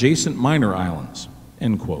 and adjacent minor islands,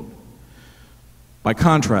 end quote. By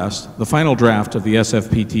contrast, the final draft of the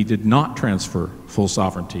SFPT did not transfer full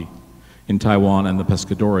sovereignty in Taiwan and the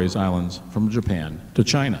Pescadores Islands from Japan to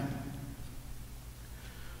China.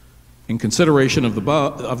 In consideration of the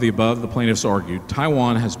above, the plaintiffs argued,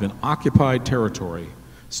 Taiwan has been occupied territory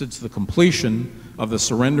since the completion of the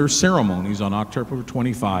surrender ceremonies on October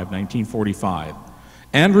 25, 1945,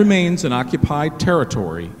 and remains an occupied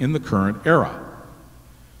territory in the current era.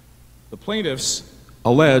 The plaintiffs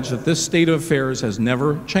allege that this state of affairs has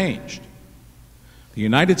never changed. The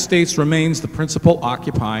United States remains the principal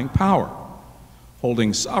occupying power,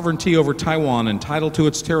 holding sovereignty over Taiwan and title to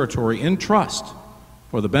its territory in trust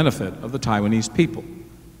for the benefit of the Taiwanese people.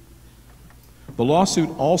 The lawsuit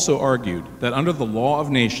also argued that under the law of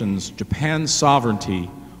nations, Japan's sovereignty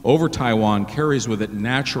over Taiwan carries with it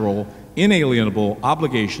natural, inalienable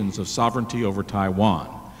obligations of sovereignty over Taiwan,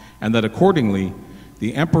 and that accordingly,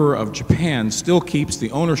 the Emperor of Japan still keeps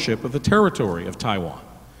the ownership of the territory of Taiwan,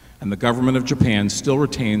 and the government of Japan still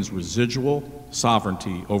retains residual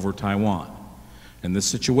sovereignty over Taiwan. And this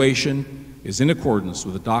situation is in accordance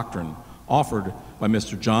with the doctrine offered by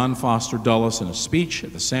Mr. John Foster Dulles in a speech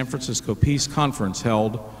at the San Francisco Peace Conference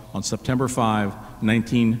held on September 5,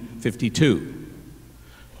 1952.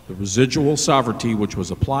 The residual sovereignty which was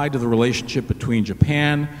applied to the relationship between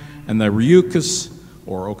Japan and the Ryukyus,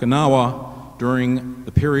 or Okinawa, during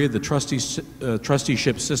the period the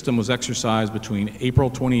trusteeship system was exercised between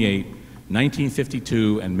April 28,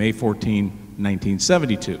 1952 and May 14,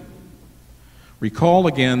 1972. Recall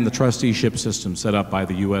again the trusteeship system set up by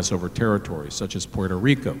the U.S. over territories such as Puerto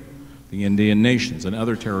Rico, the Indian nations, and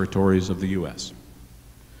other territories of the U.S.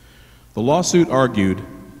 The lawsuit argued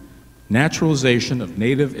naturalization of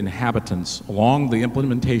native inhabitants along the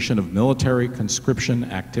implementation of military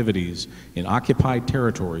conscription activities in occupied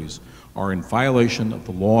territories are in violation of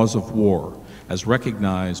the laws of war as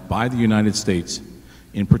recognized by the United States,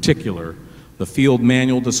 in particular, the Field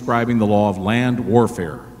Manual describing the law of land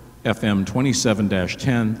warfare, FM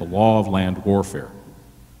 27-10, the law of land warfare.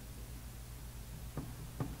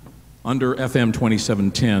 Under FM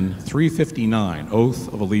 2710, 359,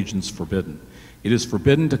 Oath of Allegiance Forbidden, it is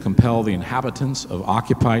forbidden to compel the inhabitants of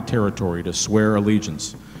occupied territory to swear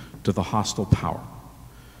allegiance to the hostile power.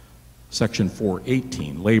 Section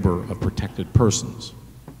 418, Labor of Protected Persons.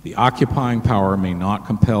 The occupying power may not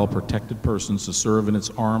compel protected persons to serve in its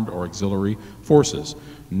armed or auxiliary forces.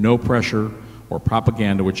 No pressure or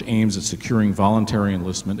propaganda which aims at securing voluntary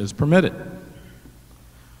enlistment is permitted.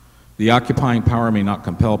 The occupying power may not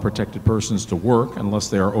compel protected persons to work unless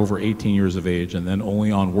they are over 18 years of age, and then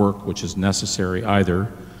only on work which is necessary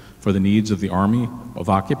either for the needs of the Army of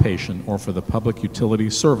Occupation or for the public utility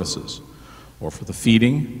services, or for the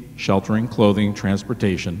feeding, sheltering, clothing,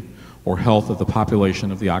 transportation, or health of the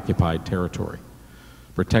population of the occupied territory.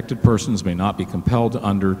 Protected persons may not be compelled to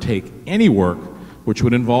undertake any work which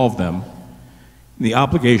would involve them in the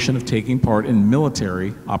obligation of taking part in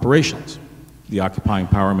military operations. The occupying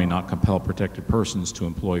power may not compel protected persons to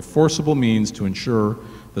employ forcible means to ensure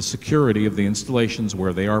the security of the installations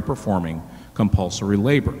where they are performing compulsory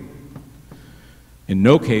labor. In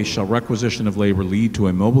no case shall requisition of labor lead to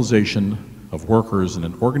a mobilization of workers in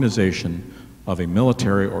an organization of a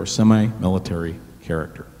military or semi-military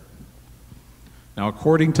character. Now,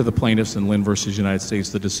 according to the plaintiffs in Lynn versus United States,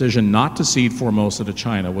 the decision not to cede Formosa to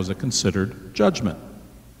China was a considered judgment.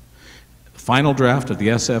 The final draft of the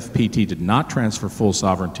SFPT did not transfer full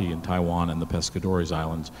sovereignty in Taiwan and the Pescadores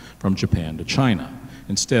Islands from Japan to China.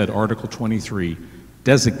 Instead, Article 23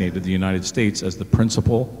 designated the United States as the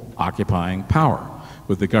principal occupying power,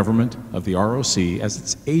 with the government of the ROC as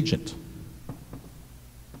its agent.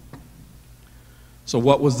 So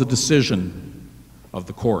what was the decision of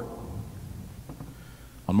the court?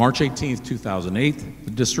 On March 18, 2008,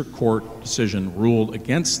 the district court decision ruled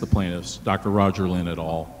against the plaintiffs, Dr. Roger Lynn et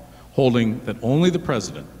al., holding that only the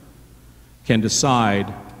president can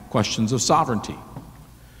decide questions of sovereignty,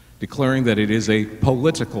 declaring that it is a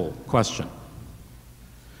political question,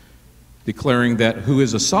 declaring that who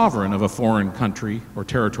is a sovereign of a foreign country or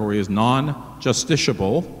territory is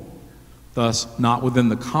non-justiciable, thus not within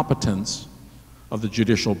the competence of the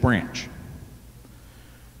judicial branch.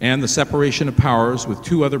 And the separation of powers with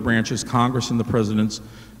two other branches, Congress and the presidents,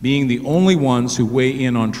 being the only ones who weigh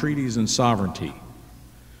in on treaties and sovereignty.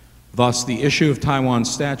 Thus, the issue of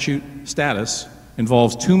Taiwan's status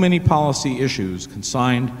involves too many policy issues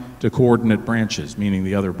consigned to coordinate branches, meaning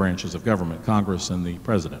the other branches of government, Congress and the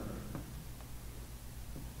president.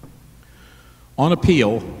 On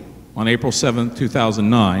appeal, on April 7,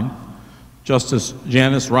 2009, Justice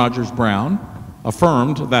Janice Rogers Brown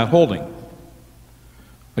affirmed that holding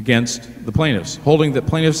against the plaintiffs, holding that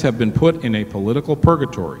plaintiffs have been put in a political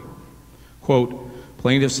purgatory. Quote,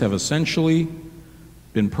 plaintiffs have essentially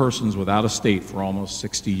been persons without a state for almost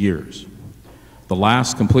 60 years. The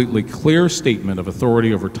last completely clear statement of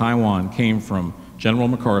authority over Taiwan came from General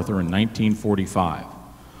MacArthur in 1945.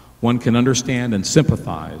 One can understand and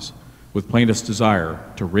sympathize with plaintiffs' desire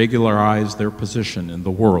to regularize their position in the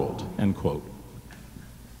world, end quote.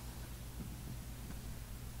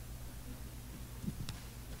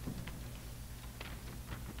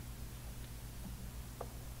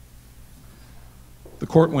 The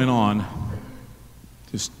court went on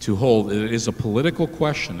to hold that it is a political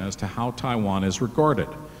question as to how Taiwan is regarded,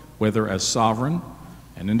 whether as sovereign,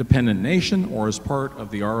 an independent nation, or as part of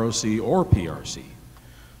the ROC or PRC,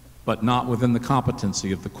 but not within the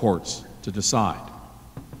competency of the courts to decide.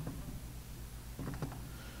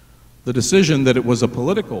 The decision that it was a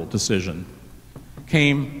political decision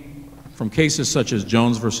came from cases such as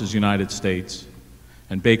Jones versus United States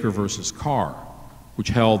and Baker versus Carr, which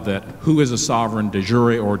held that who is a sovereign de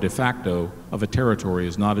jure or de facto of a territory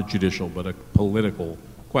is not a judicial but a political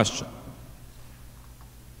question.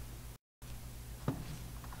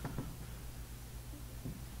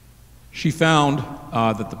 She found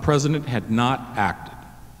that the president had not acted.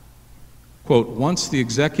 Quote, once the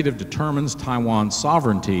executive determines Taiwan's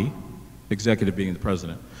sovereignty, executive being the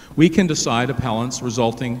president, we can decide appellant's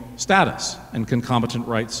resulting status and concomitant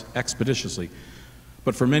rights expeditiously.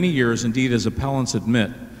 But for many years, indeed, as appellants admit,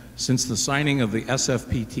 since the signing of the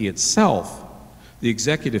SFPT itself, the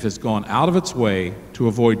executive has gone out of its way to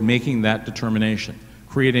avoid making that determination,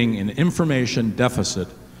 creating an information deficit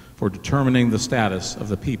for determining the status of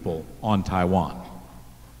the people on Taiwan.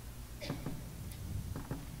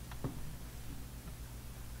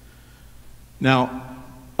 Now,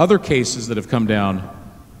 other cases that have come down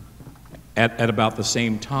at about the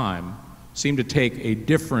same time seem to take a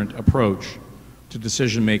different approach to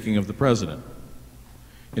decision-making of the president.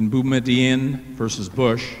 In Boumediene versus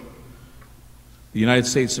Bush, the United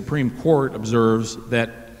States Supreme Court observes that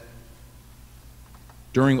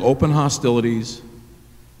during open hostilities,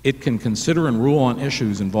 it can consider and rule on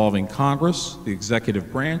issues involving Congress, the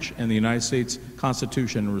executive branch, and the United States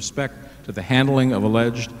Constitution in respect to the handling of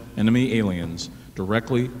alleged enemy aliens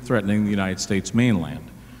directly threatening the United States mainland.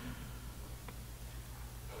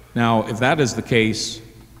 Now, if that is the case,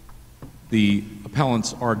 the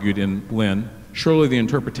appellants argued in Lynn, surely the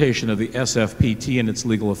interpretation of the SFPT and its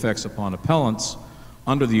legal effects upon appellants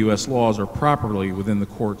under the U.S. laws are properly within the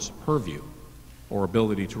court's purview or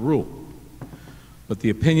ability to rule. But the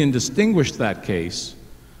opinion distinguished that case,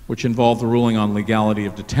 which involved the ruling on legality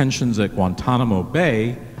of detentions at Guantanamo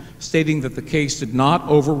Bay, stating that the case did not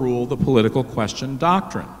overrule the political question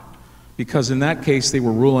doctrine, because in that case they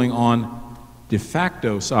were ruling on de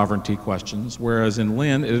facto sovereignty questions, whereas in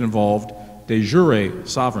Lynn it involved de jure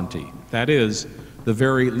sovereignty, that is, the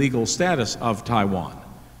very legal status of Taiwan,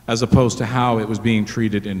 as opposed to how it was being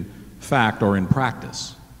treated in fact or in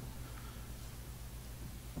practice.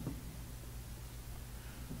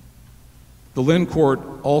 The Lynn court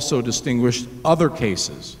also distinguished other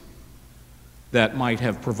cases that might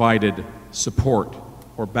have provided support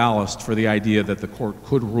or ballast for the idea that the court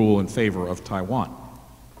could rule in favor of Taiwan.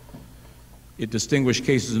 It distinguished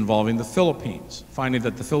cases involving the Philippines, finding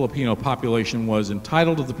that the Filipino population was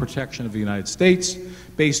entitled to the protection of the United States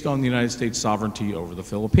based on the United States sovereignty over the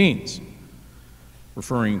Philippines,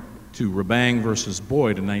 referring to Rabang versus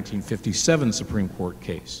Boyd, a 1957 Supreme Court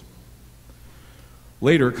case.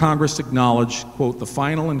 Later, Congress acknowledged, quote, the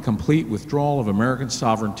final and complete withdrawal of American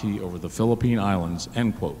sovereignty over the Philippine Islands,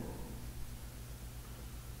 end quote.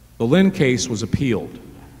 The Lynn case was appealed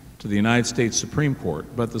to the United States Supreme Court,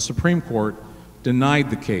 but the Supreme Court denied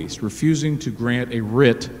the case, refusing to grant a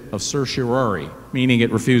writ of certiorari, meaning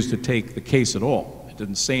it refused to take the case at all. It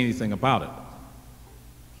didn't say anything about it.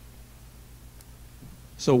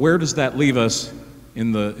 So where does that leave us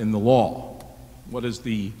in the law? What is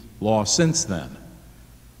the law since then?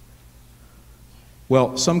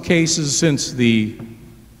 Well, some cases since the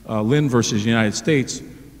Lynn versus United States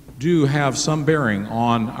do have some bearing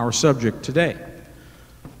on our subject today.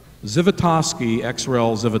 Zivotofsky,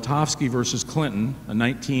 ex-rel Zivotofsky versus Clinton,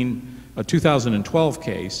 a 2012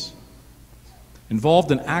 case,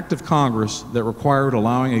 involved an act of Congress that required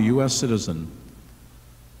allowing a U.S. citizen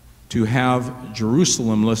to have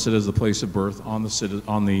Jerusalem listed as the place of birth on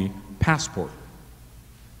the passport.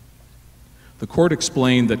 The court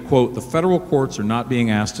explained that, quote, the federal courts are not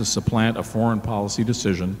being asked to supplant a foreign policy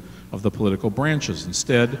decision of the political branches.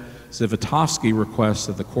 Instead, Zivotofsky requests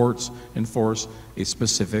that the courts enforce a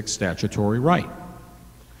specific statutory right.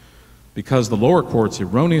 Because the lower courts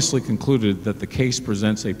erroneously concluded that the case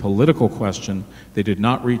presents a political question, they did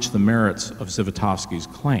not reach the merits of Zivotofsky's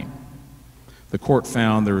claim. The court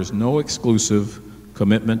found there is no exclusive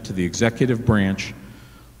commitment to the executive branch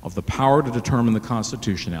of the power to determine the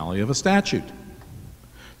constitutionality of a statute.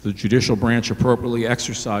 The judicial branch appropriately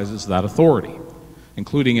exercises that authority,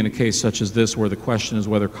 including in a case such as this where the question is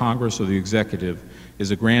whether Congress or the executive is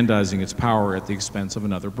aggrandizing its power at the expense of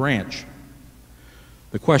another branch.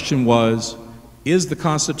 The question was, is the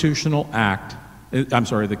congressional act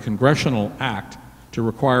to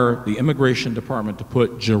require the Immigration Department to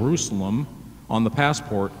put Jerusalem on the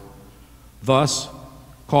passport, thus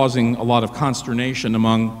causing a lot of consternation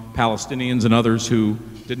among Palestinians and others who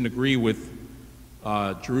didn't agree with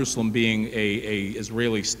Jerusalem being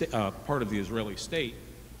part of the Israeli state.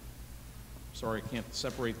 Sorry, I can't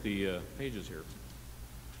separate the pages here.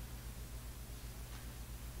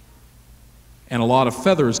 And a lot of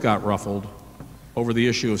feathers got ruffled over the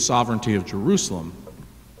issue of sovereignty of Jerusalem.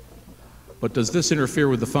 But does this interfere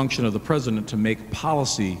with the function of the president to make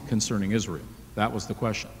policy concerning Israel? That was the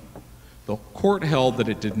question. The court held that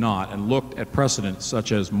it did not and looked at precedents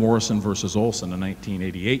such as Morrison versus Olson, a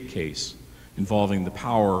 1988 case involving the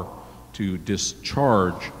power to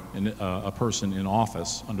discharge a person in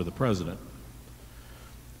office under the president.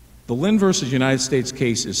 The Lynn versus United States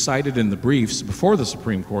case is cited in the briefs before the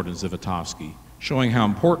Supreme Court in Zivotofsky, showing how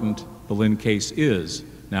important the Lynn case is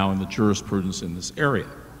now in the jurisprudence in this area.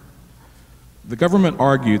 The government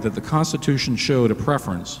argued that the Constitution showed a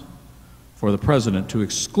preference for the president to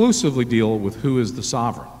exclusively deal with who is the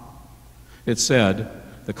sovereign. It said,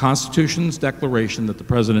 the Constitution's declaration that the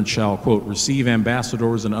president shall, quote, receive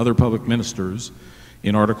ambassadors and other public ministers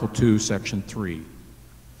in Article 2, Section 3,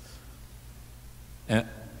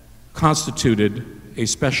 constituted a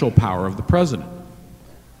special power of the president.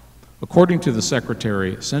 According to the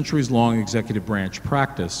Secretary, centuries-long executive branch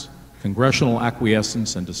practice, congressional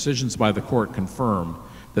acquiescence, and decisions by the court confirm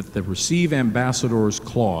that the Receive Ambassadors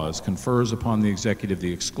Clause confers upon the executive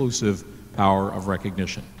the exclusive power of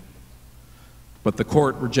recognition. But the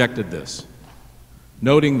court rejected this,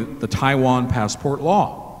 noting the Taiwan passport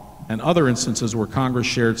law and other instances where Congress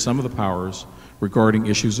shared some of the powers regarding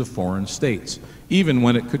issues of foreign states, even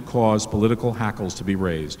when it could cause political hackles to be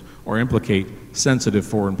raised or implicate sensitive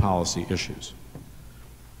foreign policy issues.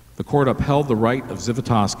 The court upheld the right of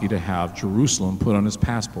Zivotofsky to have Jerusalem put on his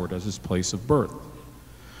passport as his place of birth.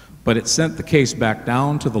 But it sent the case back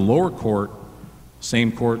down to the lower court,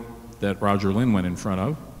 same court that Roger Lynn went in front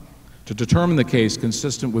of, to determine the case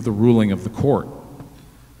consistent with the ruling of the court.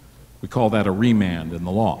 We call that a remand in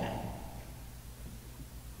the law.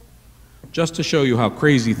 Just to show you how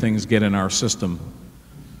crazy things get in our system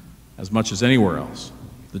as much as anywhere else,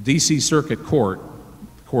 the D.C. Circuit Court,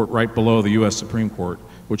 court right below the U.S. Supreme Court,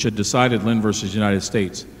 which had decided Lynn versus United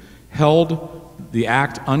States, held the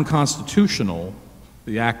act unconstitutional,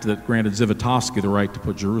 the act that granted Zivotofsky the right to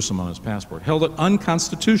put Jerusalem on his passport, held it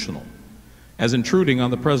unconstitutional as intruding on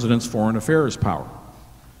the president's foreign affairs power.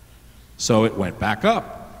 So it went back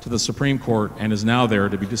up to the Supreme Court and is now there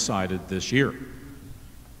to be decided this year.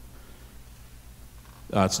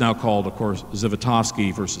 It's now called, of course,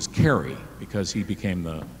 Zivotofsky versus Carr, because he became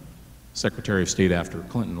the Secretary of State after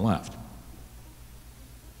Clinton left.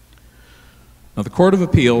 Now, the Court of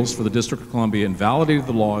Appeals for the District of Columbia invalidated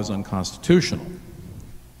the law as unconstitutional,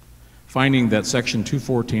 finding that Section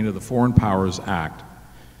 214 of the Foreign Powers Act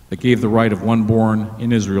that gave the right of one born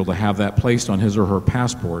in Israel to have that placed on his or her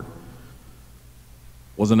passport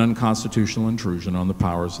was an unconstitutional intrusion on the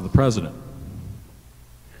powers of the president.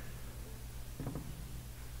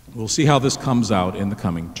 We'll see how this comes out in the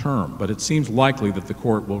coming term, but it seems likely that the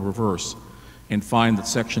court will reverse and find that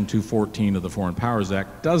Section 214 of the Foreign Powers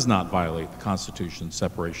Act does not violate the Constitution's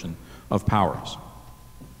separation of powers.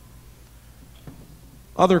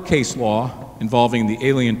 Other case law involving the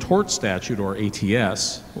Alien Tort Statute, or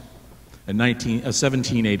ATS, a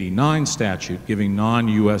 1789 statute giving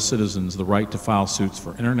non-U.S. citizens the right to file suits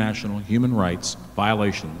for international human rights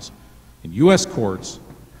violations in U.S. courts,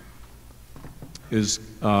 is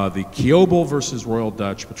the Kiobel versus Royal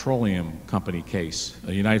Dutch Petroleum Company case,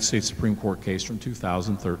 a United States Supreme Court case from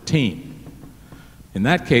 2013. In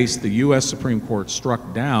that case, the U.S. Supreme Court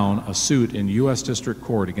struck down a suit in U.S. District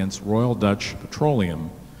Court against Royal Dutch Petroleum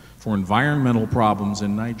for environmental problems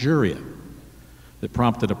in Nigeria that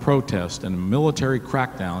prompted a protest and a military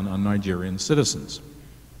crackdown on Nigerian citizens.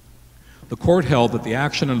 The court held that the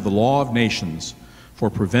action under the law of nations for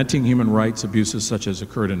preventing human rights abuses such as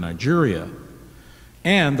occurred in Nigeria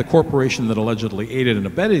and the corporation that allegedly aided and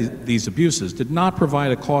abetted these abuses did not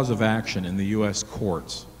provide a cause of action in the U.S.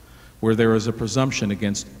 courts, where there is a presumption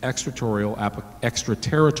against extraterritorial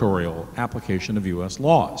application of U.S.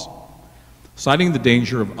 laws. Citing the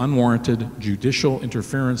danger of unwarranted judicial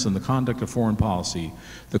interference in the conduct of foreign policy,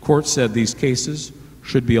 the court said these cases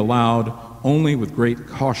should be allowed only with great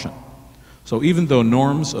caution. So even though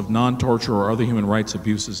norms of non-torture or other human rights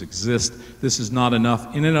abuses exist, this is not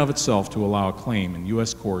enough in and of itself to allow a claim in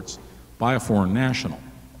U.S. courts by a foreign national.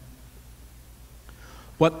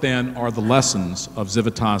 What then are the lessons of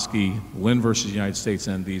Zivotofsky, Lynn versus United States,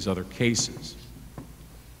 and these other cases?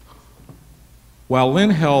 While Lynn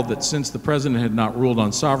held that since the president had not ruled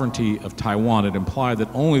on sovereignty of Taiwan, it implied that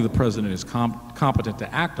only the president is competent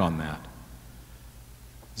to act on that,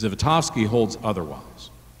 Zivotofsky holds otherwise,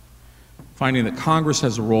 finding that Congress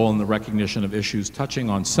has a role in the recognition of issues touching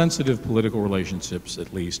on sensitive political relationships,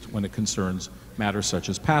 at least when it concerns matters such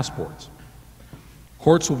as passports.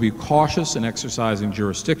 Courts will be cautious in exercising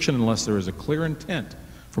jurisdiction unless there is a clear intent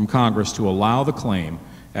from Congress to allow the claim,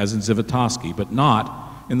 as in Zivotofsky, but not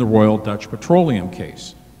in the Royal Dutch Petroleum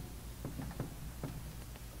case.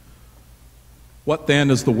 What then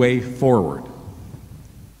is the way forward?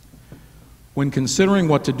 When considering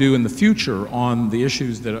what to do in the future on the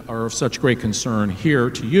issues that are of such great concern here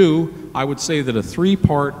to you, I would say that a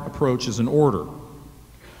three-part approach is in order.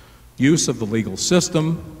 Use of the legal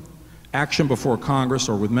system, action before Congress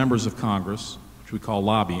or with members of Congress, which we call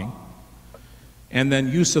lobbying, and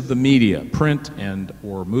then use of the media, print and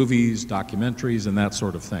or movies, documentaries, and that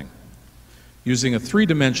sort of thing. Using a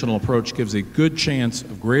three-dimensional approach gives a good chance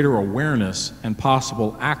of greater awareness and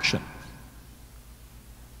possible action.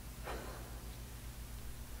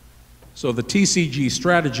 So the TCG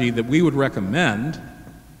strategy that we would recommend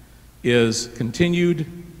is continued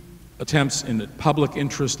attempts in public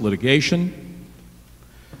interest litigation,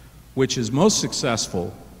 which is most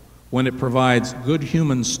successful when it provides good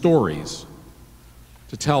human stories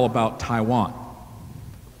to tell about Taiwan.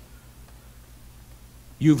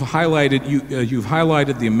 You've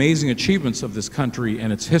highlighted the amazing achievements of this country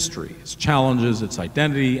and its history, its challenges, its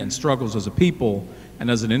identity, and struggles as a people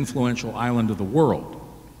and as an influential island of the world.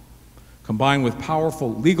 Combined with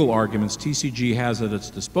powerful legal arguments, TCG has at its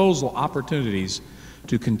disposal opportunities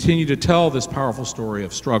to continue to tell this powerful story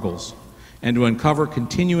of struggles and to uncover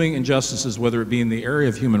continuing injustices, whether it be in the area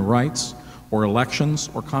of human rights or elections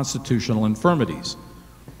or constitutional infirmities.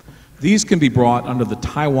 These can be brought under the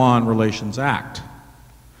Taiwan Relations Act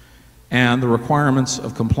and the requirements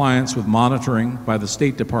of compliance with monitoring by the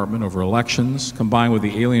State Department over elections, combined with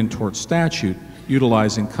the Alien Tort Statute,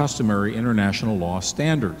 utilizing customary international law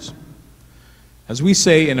standards. As we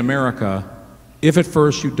say in America, if at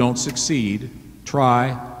first you don't succeed,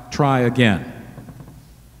 try again.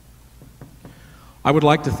 I would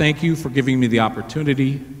like to thank you for giving me the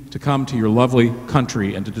opportunity to come to your lovely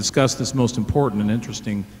country and to discuss this most important and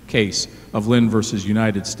interesting case of Lynn versus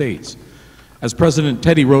United States. As President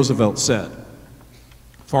Teddy Roosevelt said,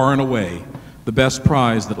 far and away, the best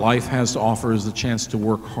prize that life has to offer is the chance to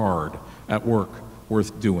work hard at work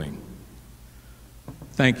worth doing.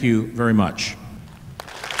 Thank you very much.